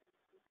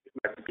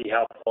might be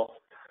helpful.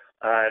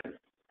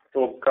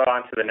 We'll go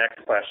on to the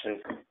next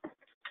question.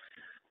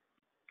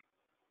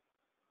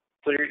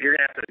 So you're going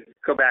to have to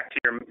go back to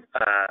your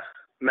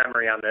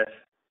memory on this,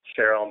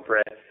 Cheryl and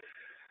Britt.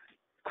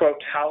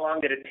 Quote, how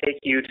long did it take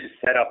you to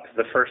set up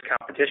the first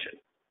competition?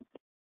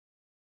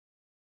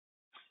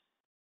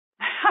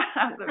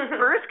 The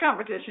first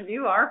competition,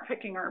 you are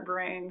picking our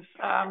brains.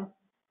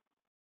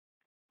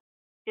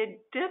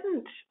 It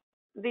didn't,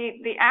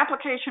 the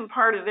application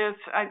part of this,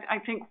 I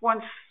think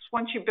once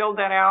you build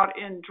that out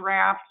in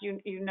draft,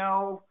 you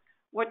know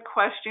what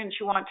questions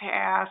you want to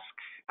ask,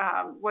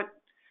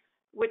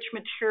 which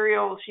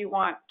materials you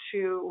want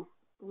to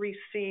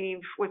receive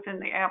within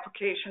the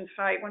application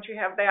site. Once you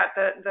have that,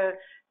 the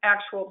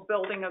actual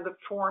building of the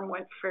form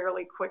went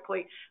fairly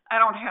quickly. I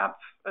don't have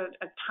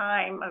a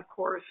time, of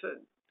course,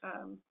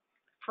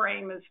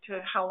 frame as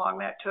to how long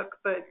that took,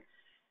 but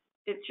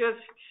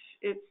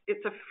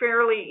it's a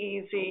fairly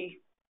easy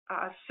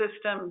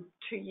system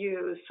to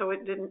use, so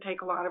it didn't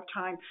take a lot of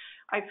time.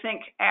 I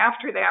think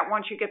after that,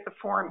 once you get the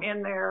form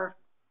in there,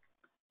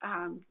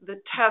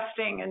 the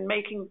testing and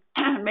making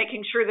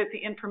sure that the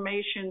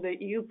information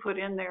that you put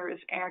in there is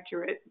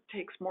accurate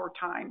takes more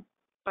time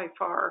by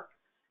far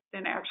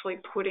than actually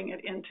putting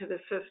it into the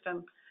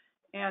system,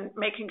 and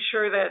making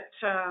sure that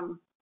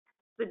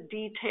the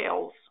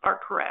details are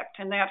correct.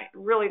 And that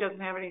really doesn't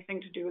have anything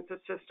to do with the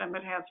system.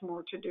 It has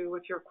more to do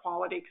with your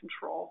quality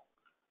control.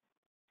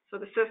 So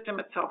the system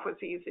itself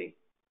was easy.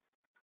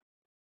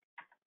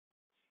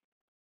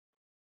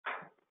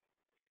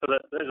 So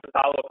there's a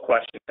follow-up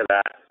question to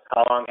that.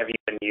 How long have you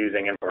been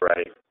using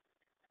InfoReady?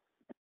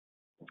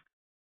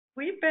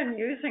 We've been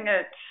using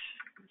it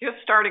just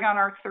starting on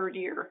our third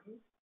year.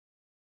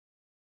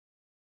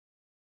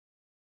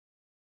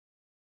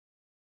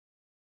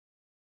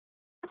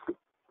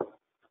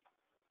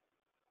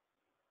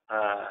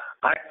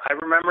 I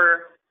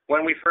remember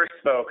when we first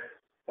spoke,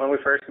 when we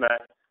first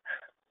met.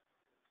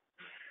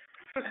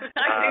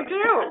 I do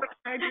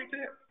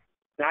too.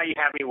 Now you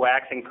have me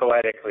waxing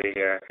poetically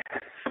here.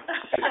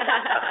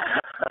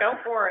 Go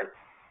for it.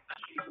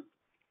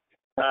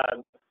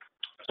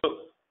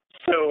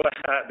 So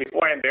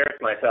before I embarrass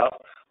myself,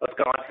 let's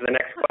go on to the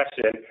next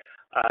question.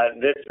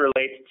 This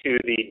relates to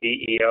the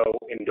DEO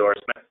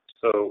endorsement.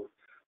 So,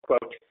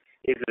 quote,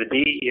 is the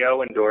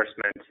DEO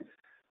endorsement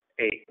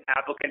a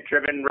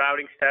applicant-driven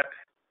routing step?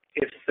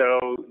 If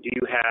so, do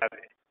you have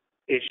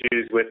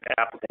issues with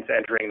applicants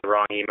entering the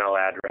wrong email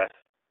address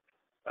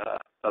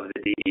of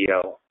the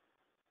DEO?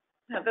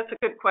 That's a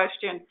good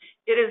question.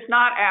 It is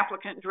not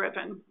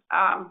applicant-driven.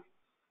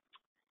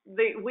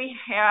 We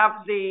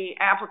have the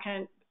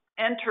applicant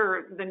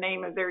enter the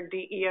name of their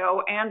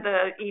DEO and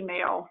the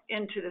email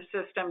into the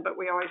system, but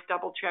we always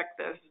double-check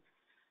this.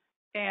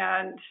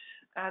 And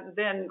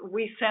then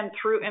we send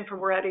through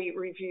InfoReady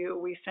review,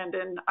 we send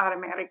an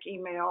automatic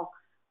email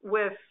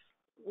with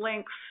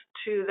links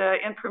to the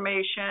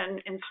information,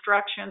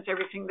 instructions,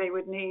 everything they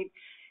would need.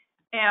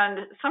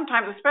 And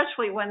sometimes,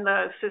 especially when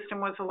the system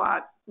was a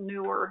lot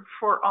newer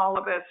for all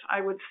of us, I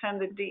would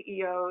send the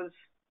DEOs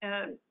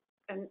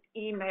an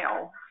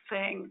email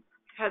saying,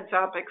 heads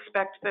up,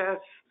 expect this.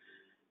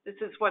 This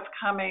is what's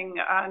coming.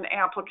 An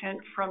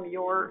applicant from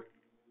your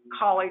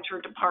college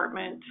or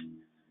department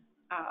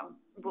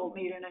will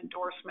need an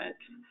endorsement.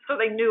 So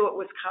they knew it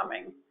was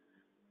coming.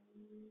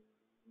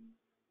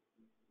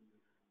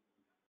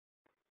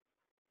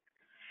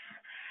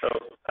 So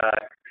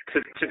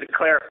to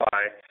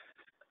clarify,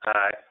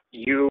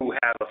 you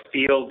have a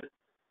field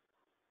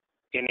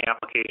in the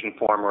application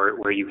form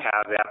where you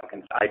have the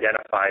applicants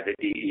identify the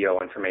DEO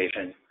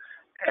information,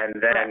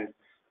 and then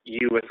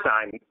you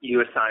assign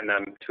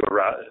them to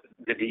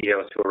the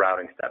DEOs to a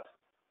routing step.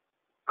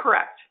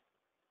 Correct.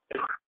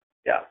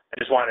 Yeah, I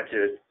just wanted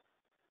to.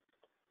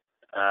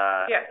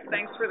 Yes,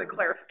 thanks for the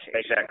clarification.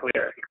 Make that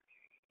clear.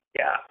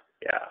 Yeah.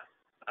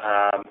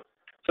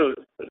 So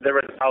there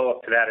was a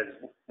follow-up to that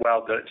as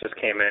well that just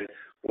came in.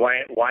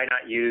 Why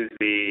not use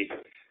the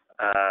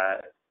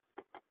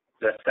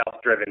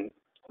self-driven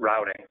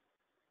routing,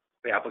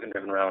 the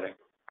applicant-driven routing?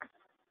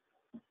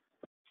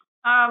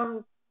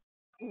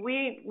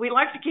 We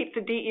like to keep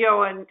the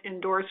DEO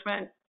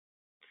endorsement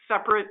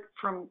separate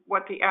from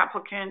what the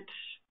applicant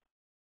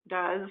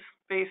does,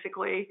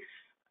 basically.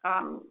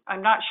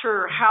 I'm not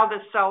sure how the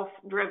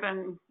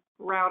self-driven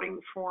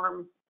routing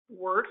form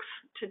works,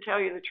 to tell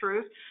you the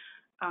truth,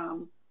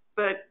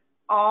 but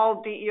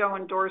all DEO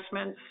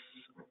endorsements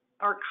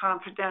are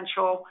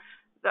confidential.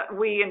 That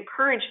we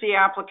encourage the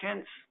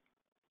applicants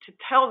to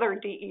tell their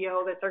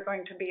DEO that they're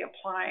going to be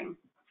applying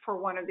for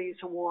one of these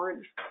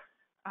awards.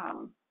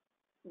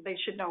 They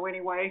should know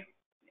anyway,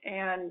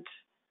 and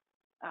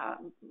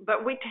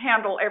but we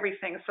handle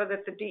everything so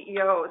that the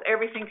DEO,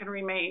 everything can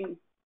remain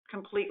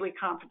completely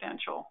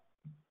confidential.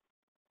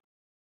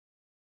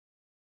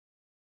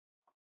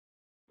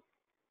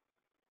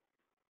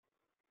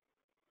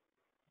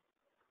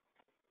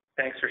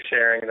 Thanks for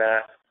sharing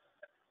that.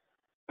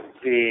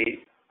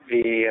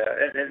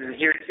 And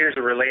here's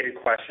a related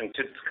question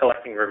to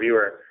collecting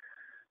reviewer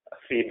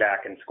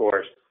feedback and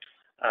scores.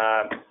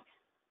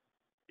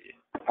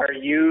 Are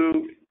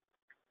you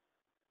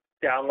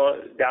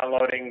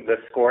downloading the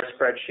score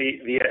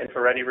spreadsheet via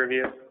InfoReady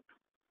Review?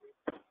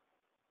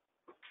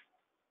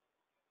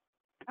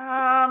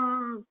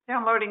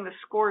 Downloading the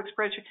score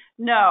spreadsheet?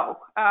 No.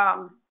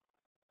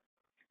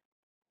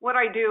 What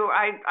I do,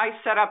 I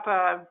set up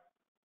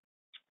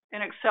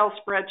an Excel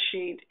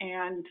spreadsheet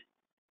and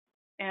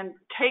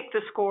take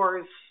the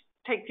scores,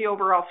 take the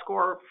overall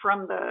score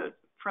from the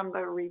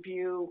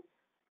review,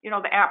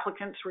 the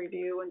applicant's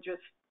review, and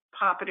just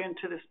pop it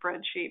into the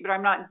spreadsheet. But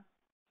I'm not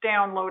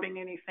downloading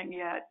anything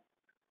yet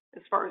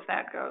as far as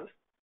that goes.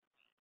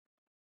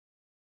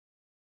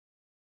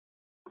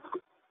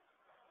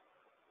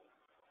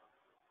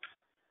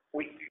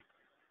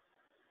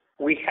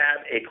 We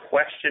have a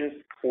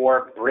question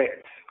for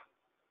Britt.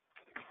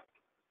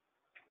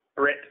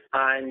 Britt,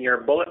 on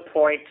your bullet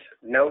point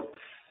notes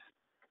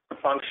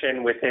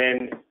function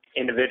within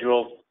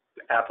individual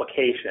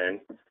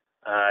application,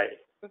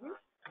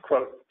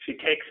 quote, she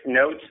takes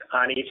notes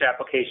on each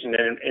application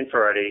in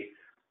InfoReady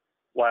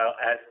while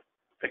at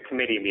the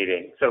committee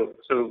meeting. So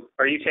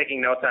are you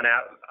taking notes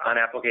on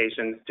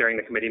applications during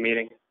the committee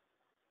meeting?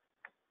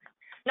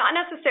 Not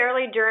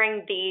necessarily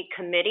during the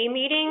committee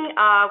meeting.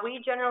 We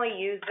generally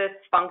use this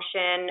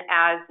function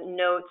as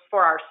notes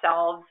for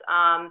ourselves.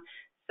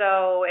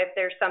 So if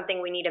there's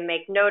something we need to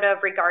make note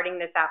of regarding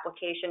this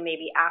application,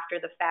 maybe after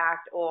the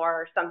fact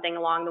or something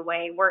along the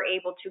way, we're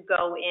able to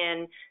go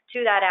in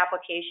to that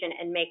application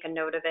and make a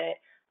note of it.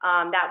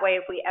 That way,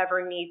 if we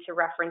ever need to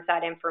reference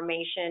that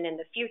information in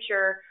the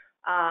future,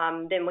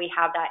 then we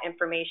have that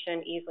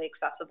information easily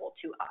accessible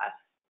to us.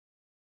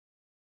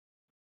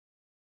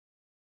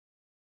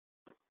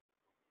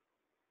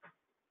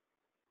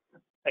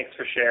 Thanks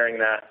for sharing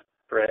that,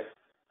 Britt.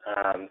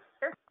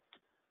 Sure.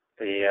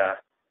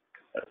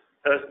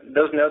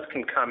 Those notes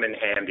can come in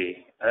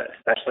handy,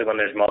 especially when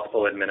there's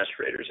multiple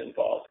administrators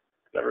involved.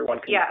 Everyone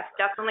can. Yes,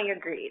 definitely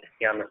agreed.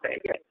 Be on the same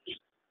page.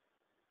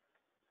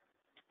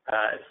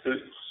 So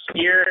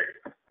here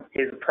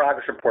is a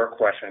progress report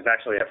question. It's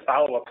actually a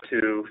follow-up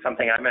to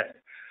something I missed.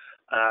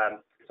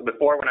 So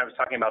before, when I was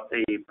talking about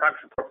the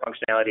progress report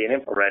functionality in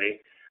InfoReady,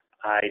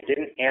 I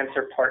didn't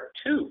answer part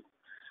 2.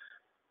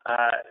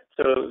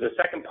 So the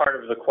second part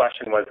of the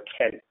question was,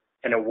 can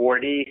an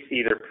awardee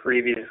see their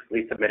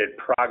previously submitted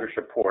progress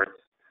reports?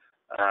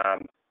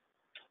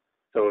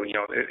 So,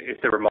 if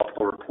there were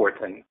multiple reports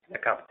in the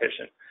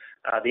competition.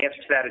 The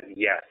answer to that is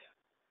yes.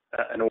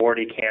 An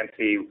awardee can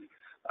see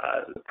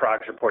the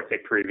progress reports they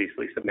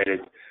previously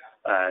submitted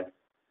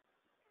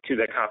to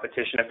the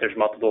competition if there's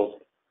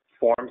multiple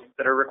forms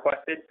that are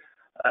requested.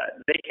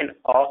 They can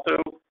also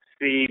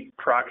see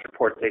progress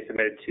reports they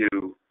submitted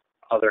to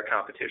other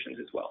competitions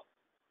as well.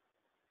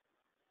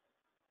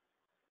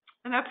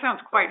 And that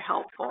sounds quite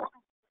helpful.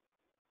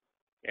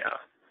 Yeah.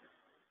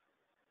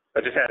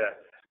 I just had to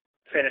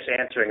finish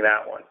answering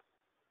that one.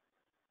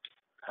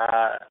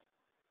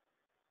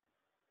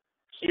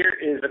 Here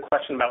is a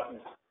question about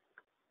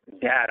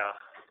data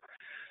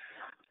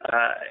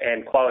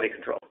and quality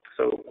control.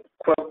 So,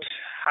 quote,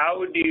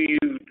 how do you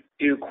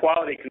do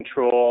quality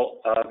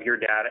control of your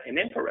data in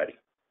InfoReady?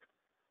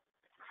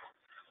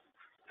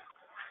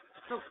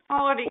 So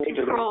quality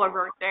control of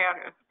our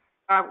data,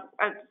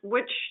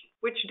 which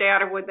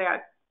data would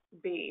that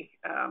be?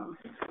 I'm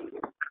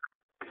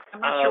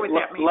not sure what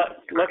that means.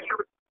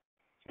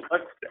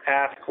 Let's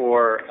ask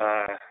for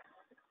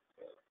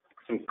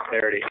some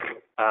clarity.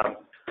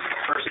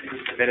 Person who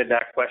submitted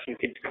that question,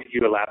 could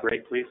you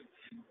elaborate, please?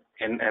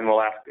 And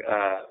we'll ask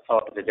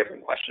follow up with a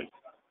different question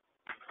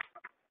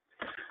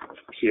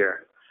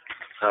here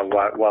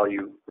while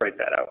you write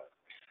that out.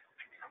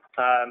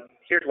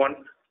 Here's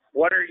one.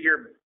 What are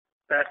your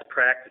best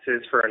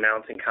practices for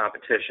announcing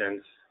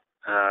competitions?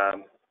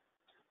 I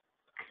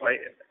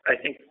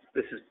think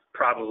this is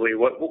probably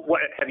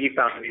what have you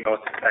found to be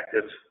most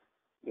effective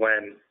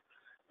when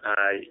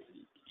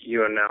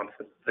you announce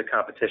the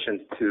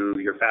competitions to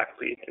your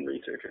faculty and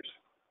researchers?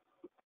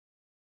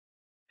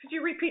 Could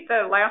you repeat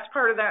the last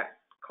part of that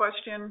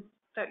question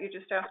that you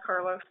just asked,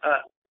 Carlos?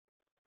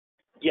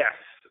 Yes.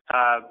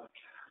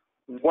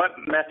 What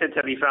methods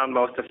have you found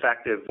most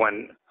effective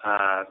when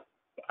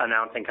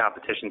announcing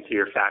competitions to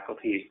your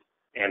faculty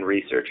and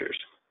researchers?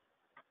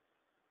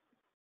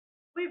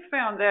 We've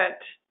found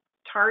that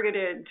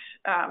targeted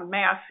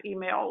mass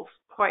emails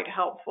quite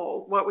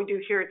helpful. What we do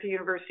here at the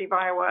University of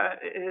Iowa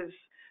is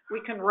we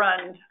can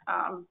run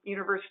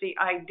university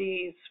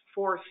IDs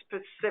for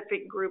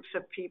specific groups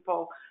of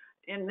people.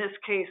 In this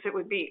case, it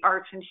would be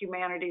arts and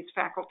humanities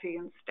faculty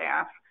and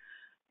staff.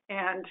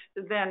 And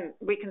then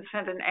we can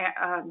send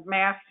a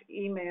mass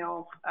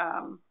email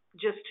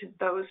just to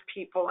those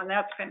people, and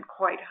that's been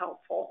quite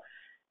helpful.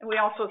 And we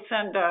also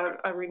send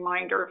a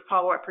reminder,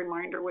 follow-up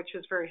reminder, which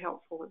is very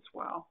helpful as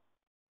well.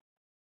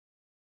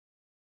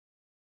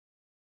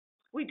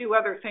 We do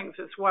other things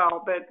as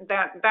well, but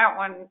that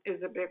one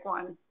is a big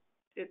one,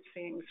 it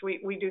seems.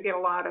 We do get a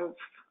lot of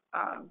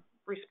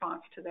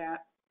response to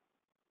that.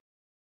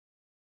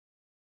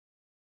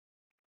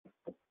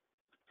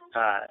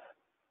 I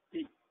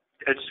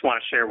just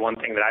want to share one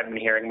thing that I've been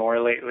hearing more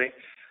lately.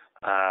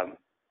 I've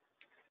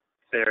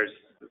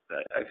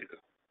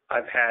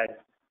had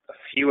a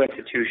few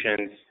institutions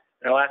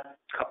in the last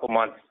couple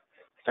months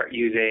start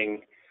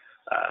using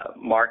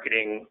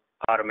marketing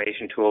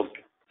automation tools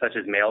such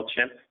as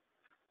MailChimp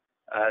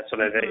so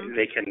that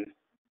they can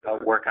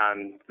work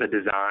on the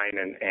design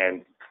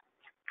and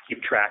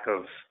keep track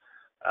of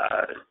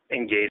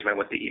engagement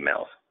with the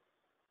emails.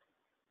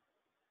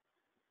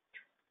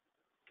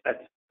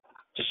 That's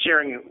just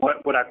sharing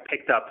what I've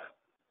picked up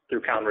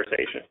through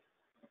conversation.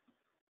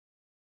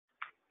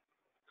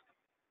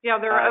 Yeah,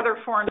 there are other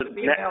forms of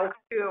email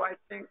too, I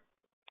think.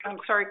 I'm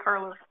sorry,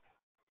 Carlos.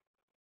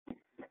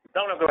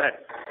 No, go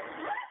ahead.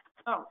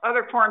 Oh,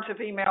 other forms of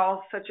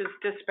email such as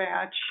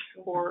Dispatch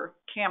or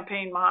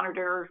Campaign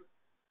Monitor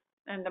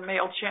and the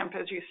MailChimp,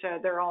 as you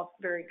said, they're all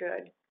very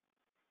good.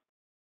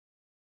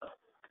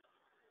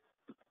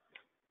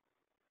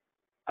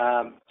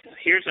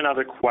 Here's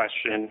another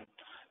question,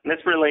 and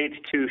this relates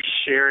to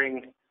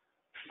sharing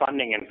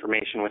funding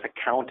information with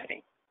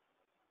accounting.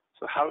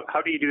 So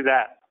how do you do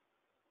that?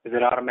 Is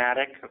it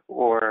automatic,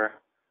 or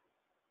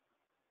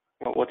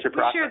what's your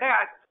process? We share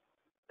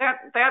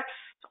that's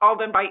all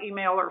done by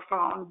email or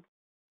phone.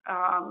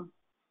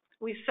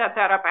 We set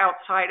that up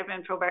outside of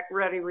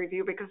InfoReady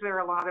review because there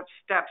are a lot of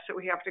steps that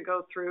we have to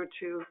go through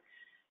to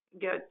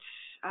get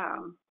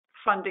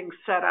funding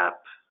set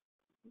up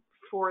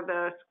for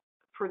the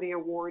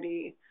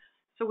awardee.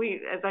 So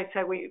as I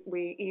said,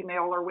 we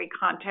email or we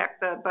contact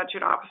the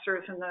budget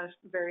officers in the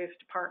various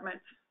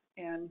departments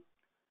and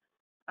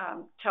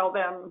tell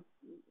them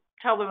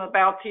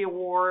about the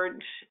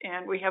award,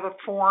 and we have a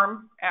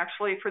form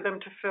actually for them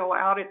to fill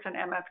out. It's an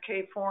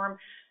MFK form.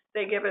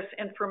 They give us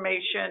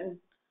information,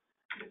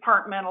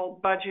 departmental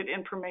budget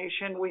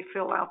information. We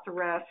fill out the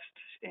rest,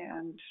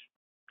 and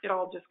it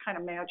all just kind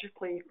of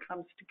magically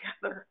comes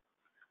together.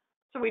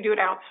 So we do it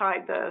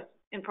outside the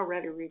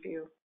InfoReady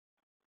review.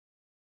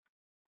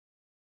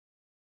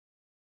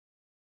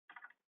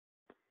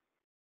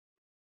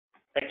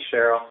 Thanks,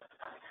 Cheryl.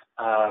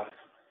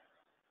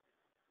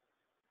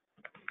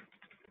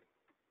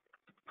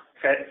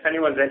 If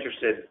anyone's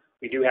interested,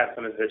 we do have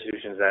some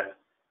institutions that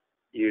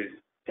use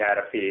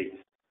data feeds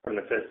from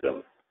the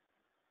system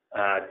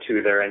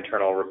to their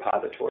internal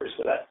repositories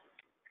for that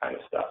kind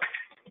of stuff.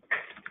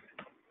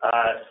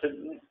 So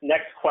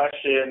next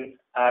question,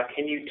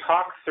 can you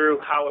talk through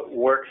how it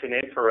works in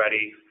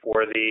InfoReady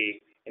for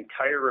the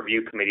entire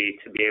review committee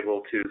to be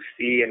able to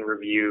see and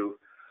review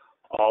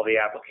all the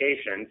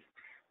applications,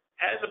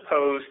 as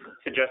opposed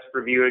to just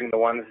reviewing the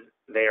ones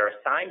they are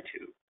assigned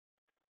to?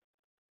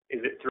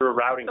 Is it through a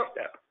routing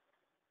step?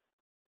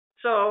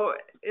 So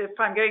if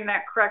I'm getting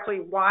that correctly,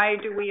 why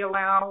do we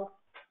allow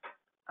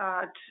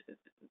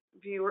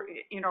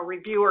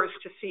reviewers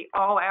to see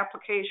all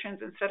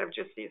applications instead of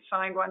just the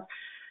assigned ones?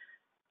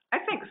 I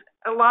think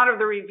a lot of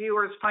the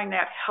reviewers find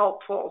that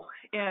helpful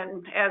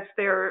as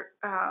they're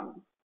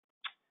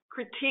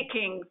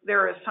critiquing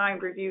their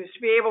assigned reviews, to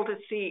be able to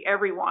see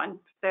everyone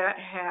that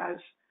has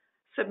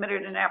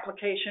submitted an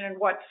application and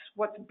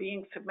what's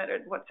being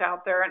submitted, what's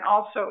out there. And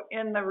also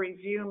in the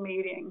review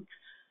meeting,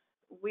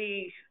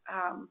 we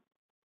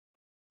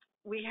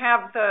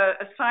have the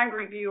assigned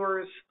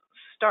reviewers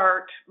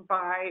start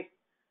by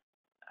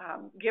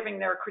giving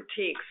their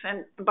critiques.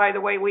 And by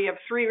the way, we have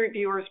 3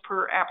 reviewers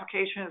per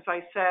application, as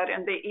I said,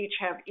 and they each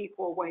have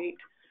equal weight.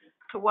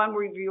 So one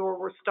reviewer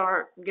will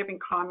start giving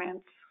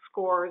comments,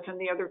 scores, and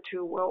the other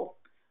 2 will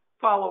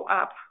follow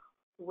up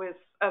with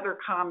other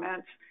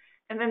comments.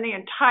 And then the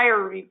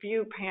entire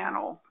review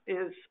panel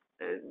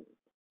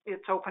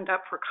it's opened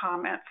up for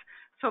comments.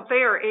 So if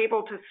they are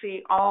able to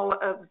see all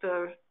of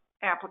the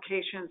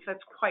applications,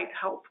 that's quite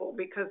helpful,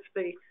 because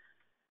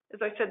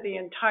as I said, the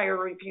entire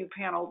review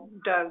panel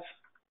does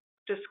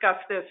discuss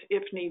this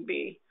if need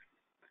be.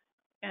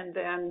 And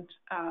then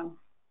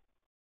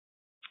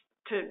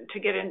to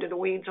get into the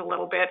weeds a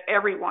little bit,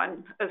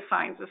 everyone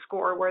assigns a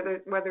score,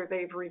 whether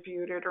they've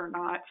reviewed it or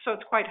not. So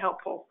it's quite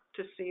helpful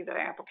to see the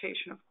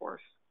application, of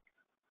course.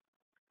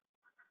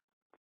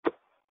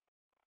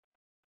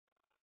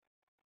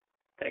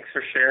 Thanks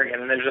for sharing.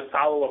 And then there's a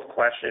follow-up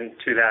question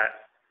to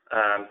that,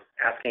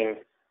 asking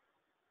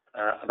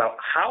about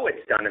how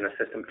it's done in the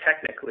system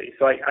technically.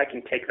 So I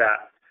can take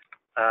that.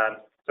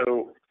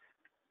 So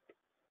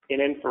in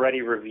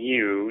InfoReady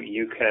Review,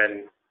 you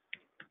can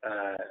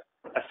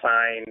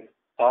assign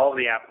all of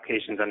the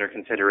applications under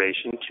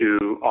consideration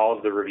to all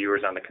of the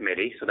reviewers on the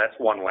committee. So that's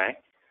one way.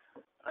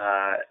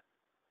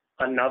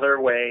 Another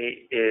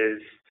way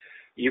is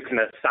you can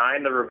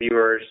assign the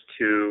reviewers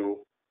to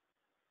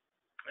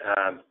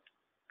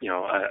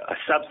a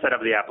subset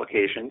of the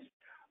applications,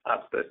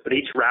 but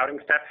each routing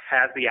step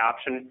has the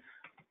option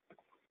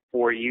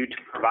for you to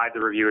provide the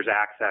reviewers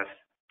access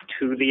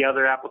to the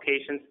other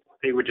applications.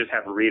 They would just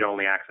have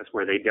read-only access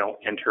where they don't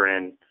enter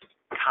in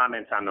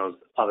comments on those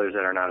others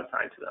that are not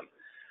assigned to them.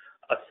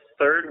 A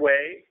third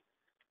way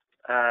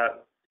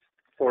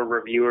for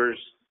reviewers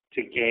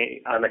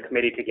on the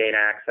committee to gain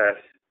access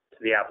to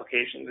the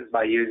applications is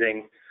by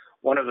using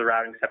one of the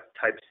routing step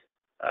types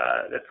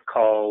that's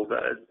called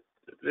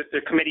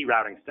the committee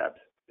routing steps.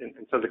 And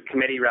so the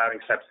committee routing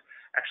steps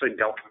actually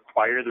don't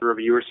require the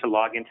reviewers to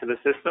log into the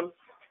system,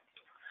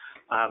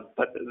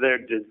 but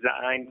they're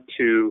designed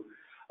to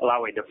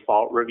allow a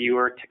default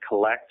reviewer to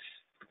collect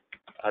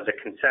the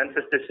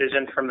consensus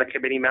decision from the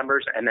committee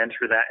members and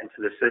enter that into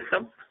the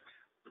system.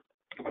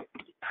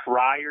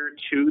 Prior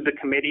to the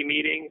committee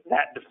meeting,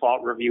 that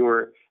default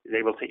reviewer is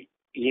able to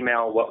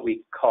email what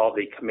we call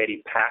the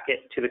committee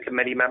packet to the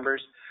committee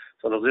members.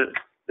 So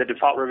the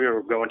default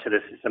reviewer will go into the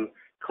system,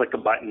 click a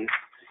button,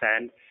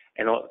 send,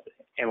 and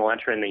we'll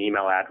enter in the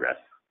email address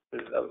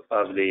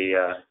of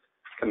the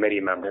committee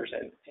members.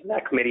 And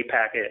that committee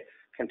packet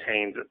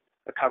contains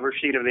a cover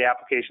sheet of the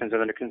applications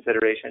under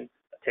consideration,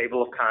 a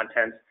table of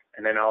contents,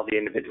 and then all the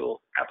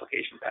individual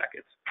application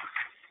packets.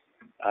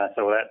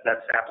 So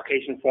that's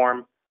application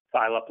form,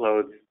 file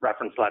uploads,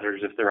 reference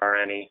letters if there are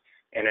any,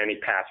 and any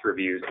past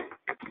reviews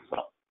as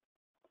well.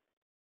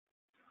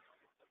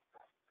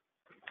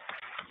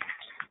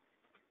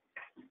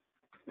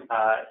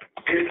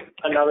 Here's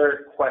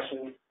another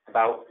question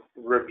about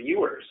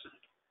reviewers.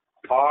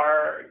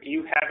 Do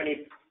you have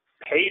any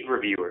paid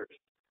reviewers?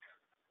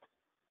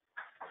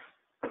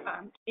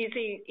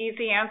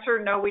 Easy answer,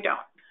 no, we don't.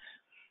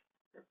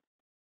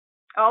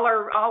 All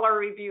our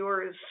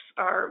reviewers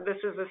this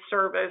is a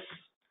service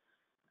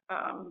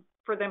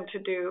for them to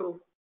do,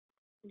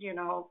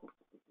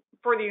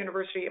 for the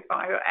University of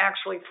Iowa,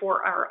 actually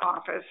for our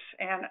office.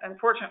 And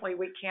unfortunately,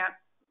 we can't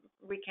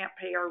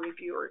pay our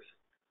reviewers.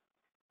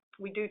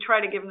 We do try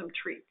to give them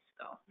treats,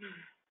 though.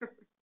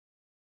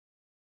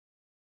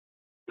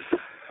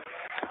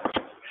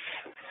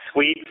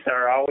 Sweets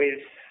are always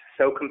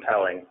so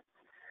compelling.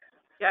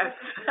 Yes.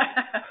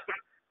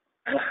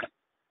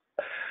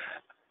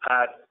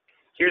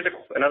 Here's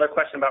another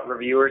question about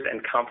reviewers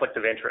and conflict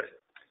of interest.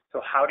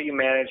 So how do you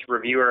manage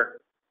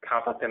reviewer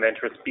conflict of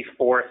interest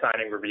before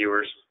assigning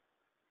reviewers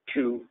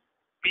to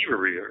be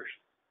reviewers?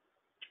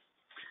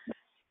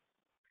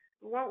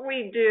 What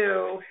we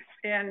do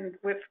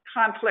with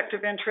conflict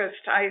of interest,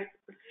 I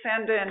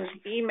send an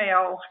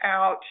email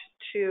out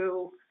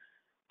to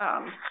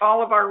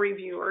all of our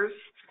reviewers,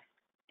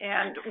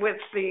 and with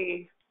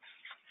the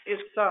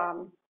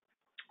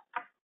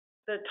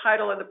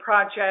title of the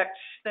project,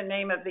 the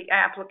name of the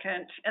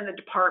applicant, and the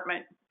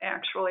department,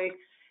 actually.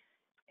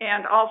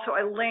 And also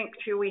a link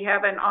to, we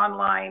have an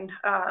online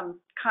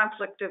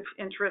conflict of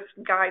interest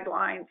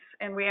guidelines,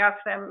 and we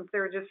ask them,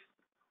 they're just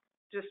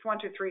 1,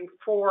 2, 3,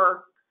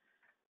 4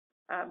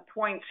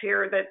 points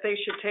here that they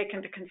should take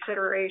into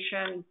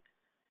consideration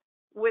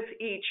with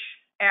each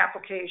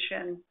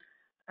application.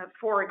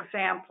 For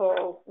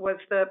example, was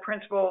the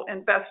principal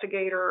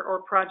investigator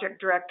or project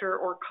director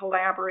or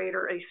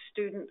collaborator a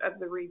student of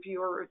the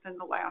reviewer within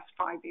the last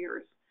 5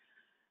 years,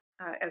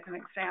 as an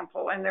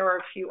example. And there are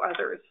a few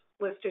others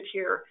listed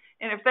here.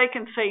 And if they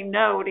can say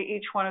no to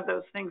each one of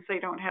those things, they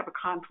don't have a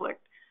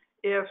conflict.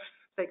 If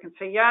they can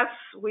say yes,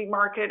 we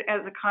mark it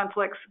as a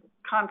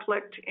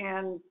conflict,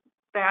 and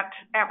that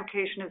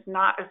application is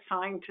not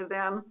assigned to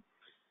them.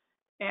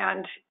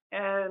 And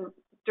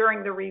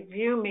during the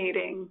review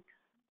meeting,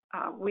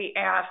 we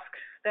ask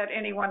that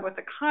anyone with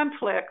a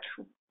conflict,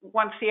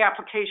 once the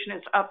application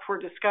is up for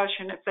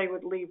discussion, if they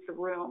would leave the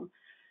room.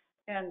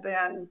 And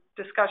then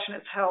discussion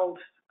is held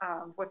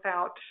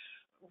without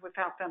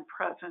them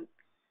present.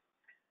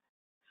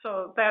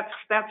 So that's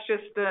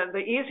just the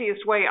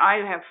easiest way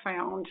I have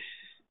found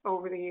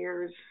over the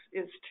years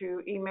is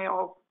to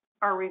email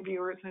our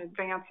reviewers in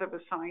advance of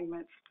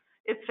assignments.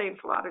 It saves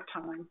a lot of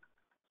time.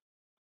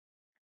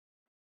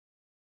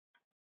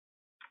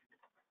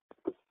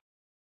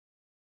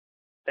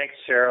 Thanks,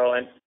 Cheryl.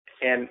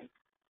 And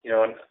you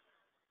know,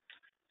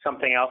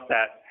 something else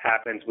that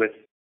happens with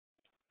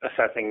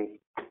assessing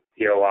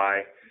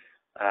DOI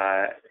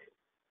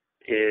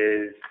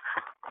is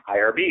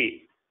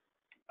IRB.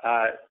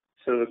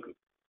 So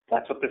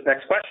that's what this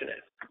next question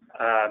is.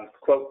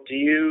 Quote,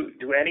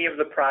 do any of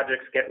the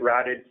projects get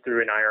routed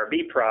through an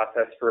IRB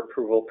process for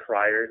approval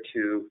prior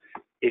to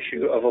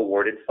issue of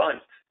awarded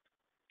funds?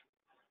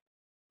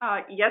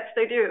 Yes,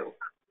 they do.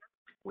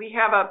 We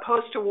have a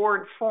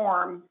post-award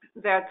form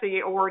that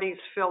the awardees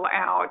fill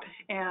out,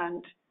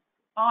 and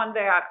on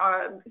that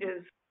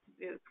is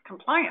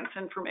compliance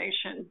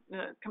information,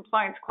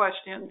 compliance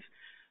questions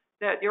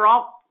that you're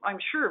all, I'm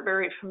sure,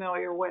 very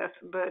familiar with,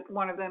 but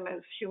one of them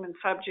is human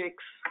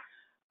subjects.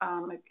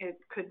 It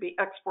could be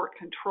export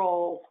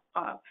control,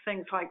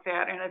 things like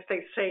that. And if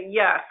they say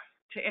yes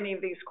to any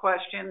of these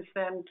questions,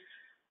 then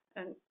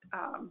an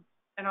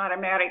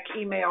automatic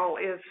email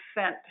is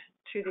sent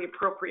to the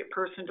appropriate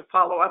person to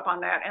follow up on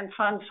that. And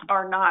funds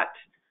are not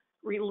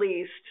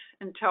released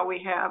until we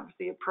have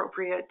the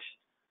appropriate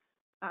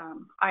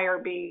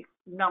IRB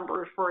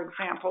number, for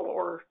example,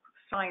 or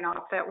sign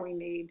off that we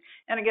need.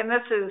 And again,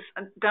 this is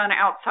done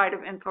outside of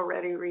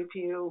InfoReady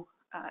review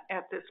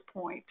at this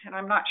point. And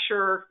I'm not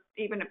sure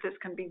even if this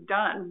can be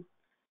done.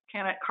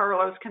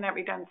 Carlos, can that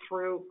be done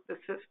through the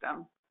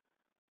system?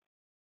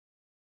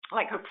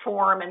 Like a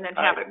form and then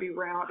have it be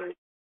routed?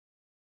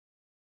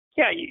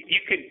 Yeah,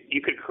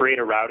 you could create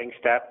a routing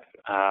step.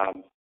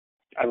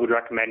 I would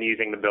recommend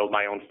using the build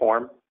my own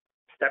form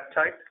step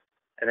type,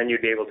 and then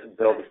you'd be able to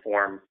build a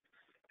form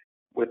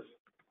with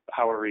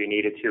however you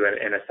needed to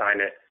and assign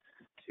it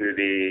to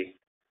the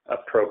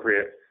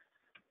appropriate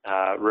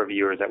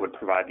reviewers that would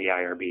provide the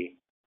IRB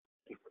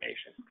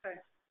information. Okay.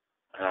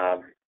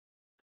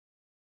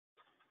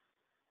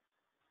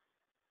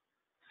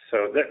 So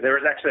there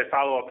was actually a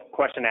follow-up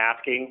question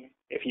asking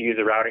if you use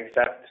a routing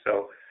step.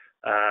 So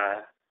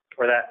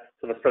for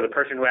the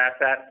person who asked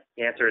that,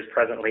 the answer is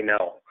presently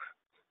no.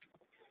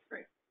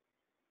 Great.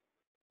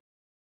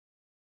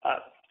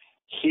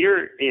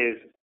 Here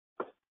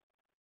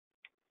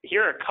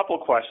are a couple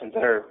questions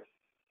that are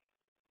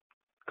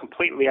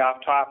completely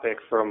off topic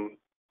from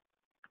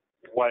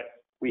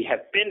what we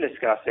have been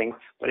discussing,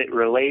 but it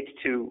relates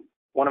to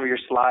one of your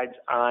slides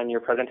on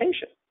your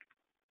presentation.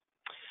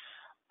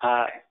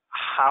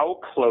 How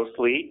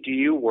closely do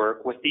you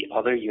work with the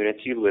other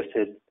units you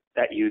listed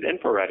that use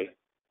InfoReady?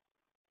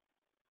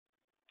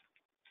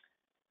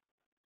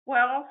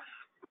 Well,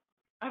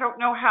 I don't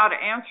know how to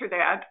answer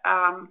that.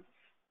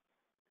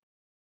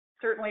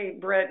 Certainly,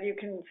 Britt, you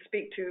can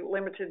speak to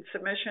limited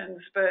submissions,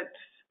 but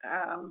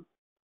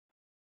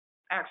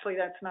actually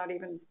that's not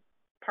even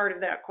part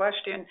of that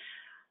question.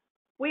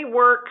 We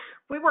work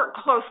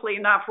closely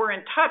enough. We're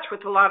in touch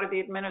with a lot of the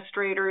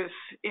administrators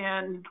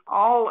in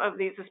all of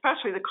these,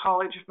 especially the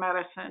College of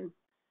Medicine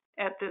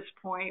at this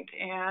point.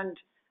 And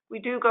we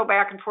do go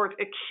back and forth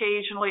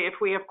occasionally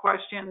if we have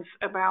questions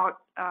about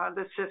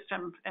the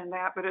system and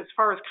that. But as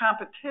far as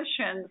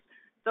competitions,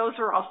 those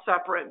are all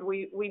separate.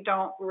 We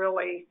don't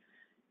really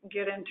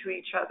get into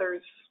each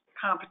other's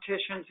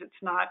competitions.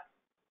 It's not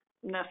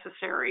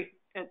necessary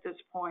at this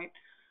point.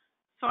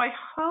 So I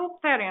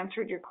hope that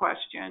answered your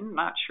question.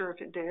 Not sure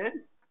if it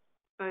did,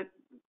 but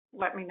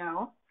let me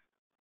know.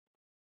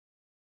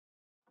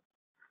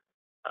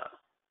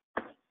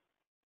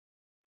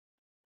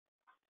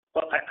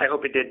 Well, I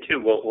hope it did too.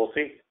 We'll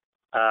see.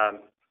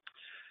 And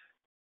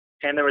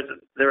there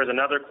was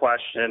another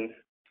question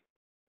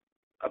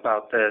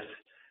about this.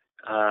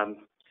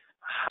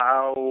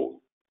 How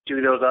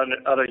do those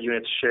other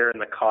units share in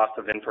the cost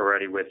of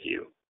InfoReady with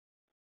you?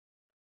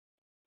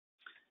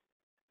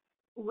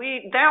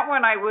 That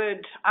one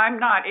I'm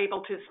not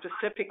able to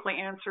specifically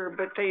answer,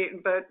 but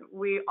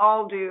we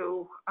all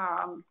do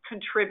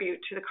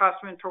contribute to the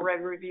cost of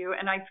InfoReady review,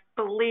 and I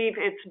believe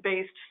it's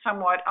based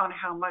somewhat on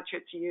how much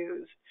it's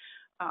used.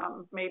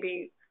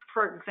 Maybe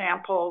for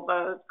example,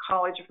 the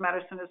College of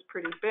Medicine is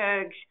pretty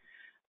big,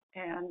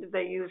 and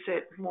they use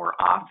it more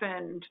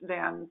often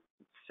than,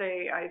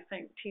 say, I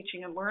think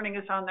Teaching and Learning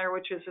is on there,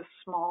 which is a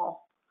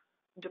small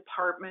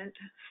department.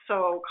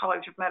 So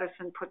College of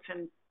Medicine puts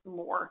in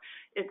more.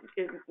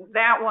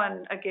 That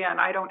one, again,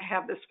 I don't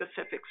have the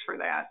specifics for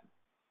that.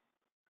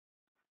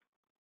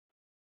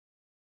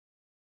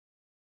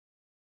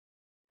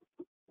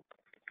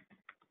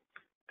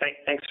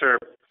 Thanks for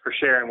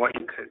sharing what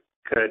you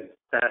could.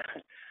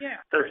 Yeah.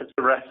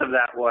 The rest of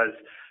that was,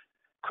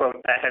 quote,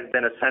 that has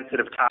been a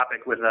sensitive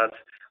topic with us.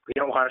 We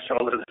don't want to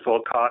shoulder the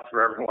full cost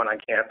for everyone on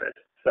campus.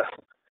 So.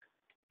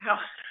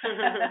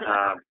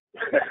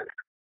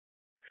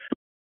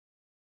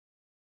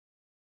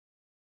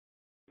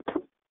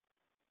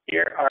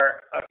 Here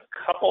are a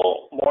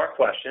couple more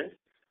questions,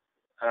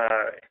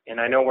 and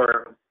I know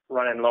we're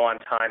running low on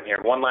time here.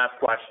 One last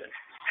question.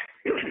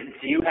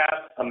 Do you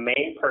have a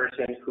main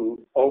person who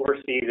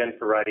oversees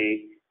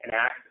InfoReady and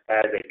acts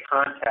as a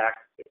contact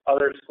if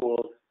other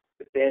schools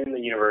within the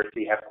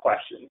university have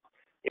questions?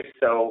 If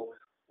so,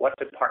 what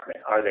department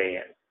are they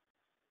in?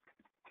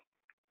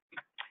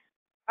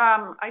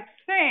 I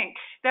think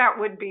that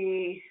would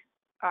be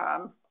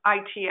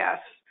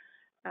ITS.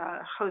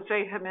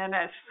 Jose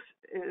Jimenez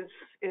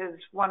is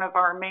one of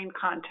our main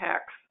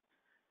contacts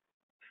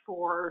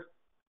for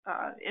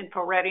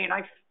InfoReady, and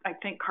I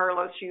think,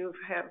 Carlos, you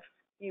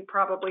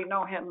probably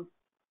know him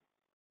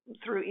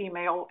through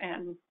email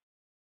and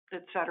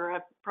et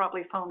cetera,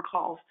 probably phone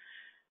calls.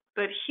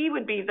 But he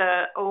would be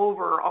the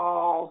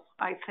overall,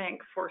 I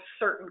think, for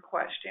certain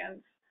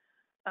questions.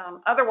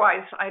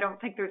 Otherwise, I don't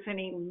think there's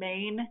any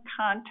main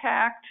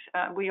contact.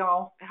 We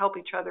all help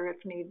each other if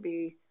need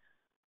be.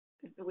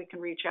 We can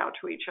reach out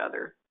to each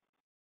other.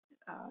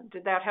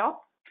 Did that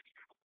help?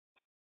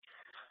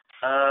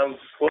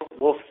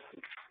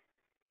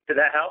 Did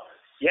that help?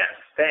 Yes,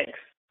 thanks.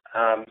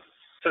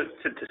 So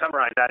to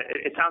summarize that,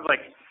 it sounds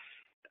like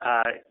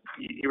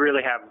you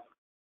really have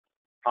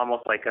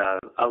almost like a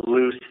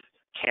loose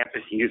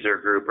campus user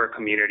group or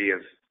community of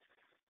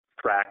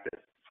practice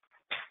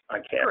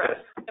on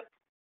campus.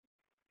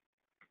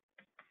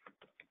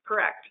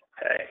 Correct. Correct.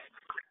 Okay.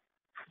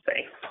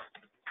 Thanks.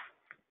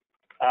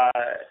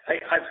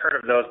 I've heard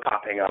of those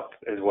popping up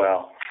as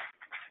well.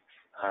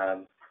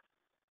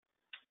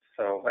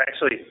 So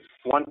actually,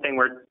 one thing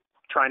we're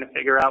trying to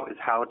figure out is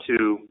how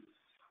to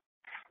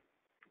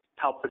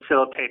help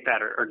facilitate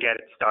that or get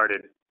it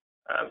started,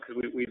 because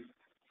we've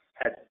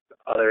had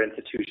other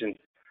institutions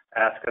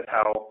ask us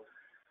how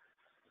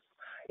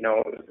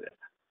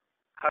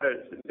to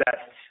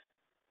best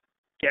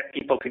get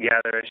people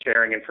together and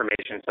sharing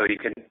information so you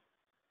can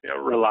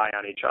rely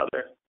on each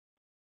other.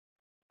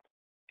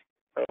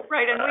 So,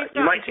 right, and we've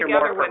you might hear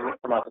more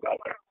from us about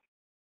that.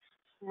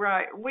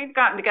 Right, we've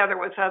gotten together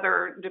with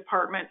other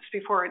departments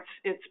before.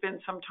 It's been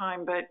some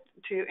time, but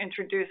to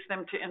introduce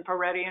them to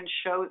InfoReady and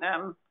show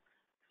them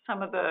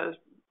some of the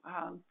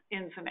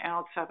ins and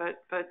outs of it.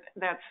 But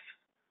that's,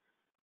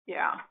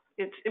 yeah,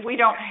 we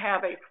don't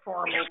have a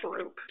formal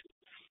group.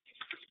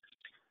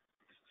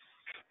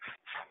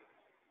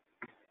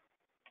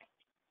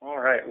 All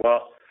right.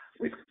 Well,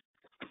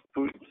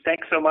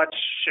 thanks so much,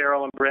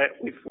 Cheryl and Britt.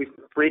 We've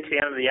reached the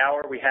end of the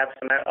hour. We have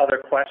some other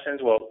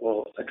questions.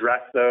 We'll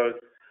address those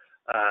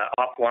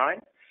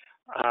offline.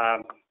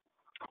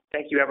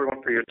 Thank you,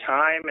 everyone, for your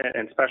time,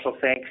 and special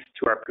thanks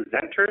to our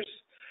presenters.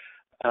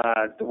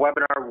 The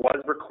webinar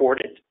was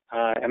recorded.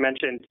 I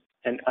mentioned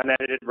an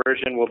unedited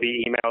version will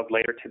be emailed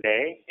later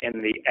today,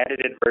 and the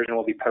edited version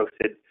will be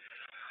posted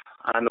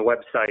on the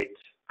website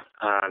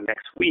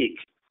next week.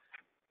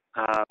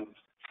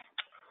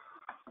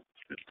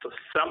 So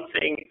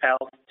something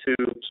else to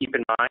keep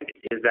in mind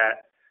is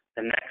that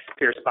the next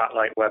Peer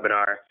Spotlight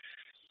webinar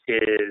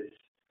is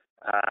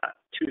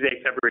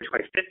Tuesday, February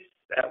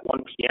 25th at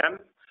 1 p.m.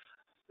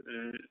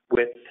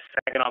 with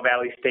Saginaw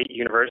Valley State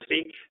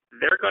University.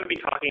 They're going to be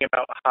talking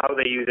about how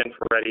they use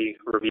InfoReady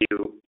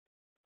Review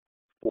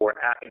for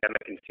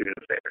academic and student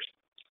affairs.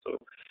 So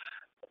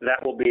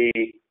that will be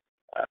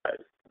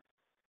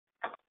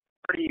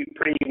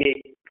pretty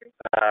unique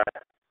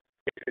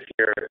if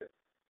you're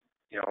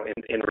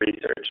in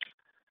research.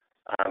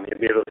 You'll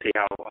be able to see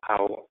how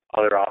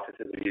other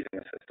offices are using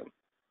the system.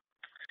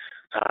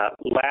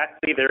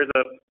 Lastly, there's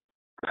a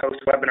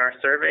post-webinar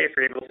survey if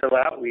you're able to fill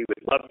out. We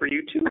would love for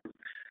you to.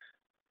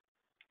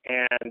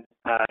 And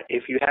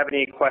if you have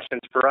any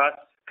questions for us,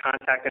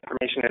 contact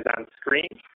information is on screen.